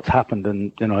lot of what's happened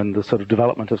in the sort of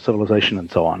development of civilization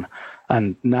and so on?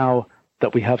 And now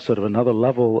that we have sort of another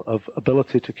level of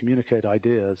ability to communicate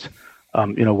ideas,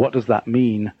 what does that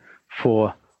mean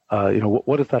for,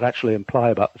 what does that actually imply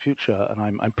about the future? And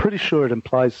I'm pretty sure it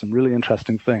implies some really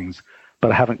interesting things,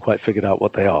 but I haven't quite figured out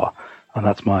what they are. And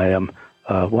that's my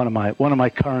one of my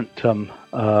current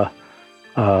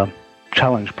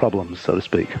challenge problems, so to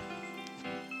speak.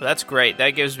 Well, that's great. That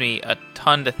gives me a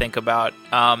ton to think about.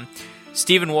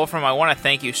 Stephen Wolfram, I want to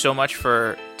thank you so much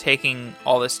for taking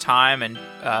all this time and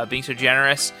being so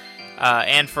generous,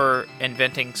 and for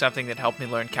inventing something that helped me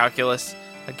learn calculus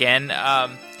again.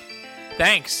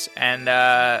 Thanks, and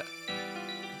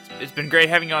it's been great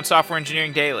having you on Software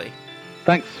Engineering Daily.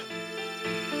 Thanks.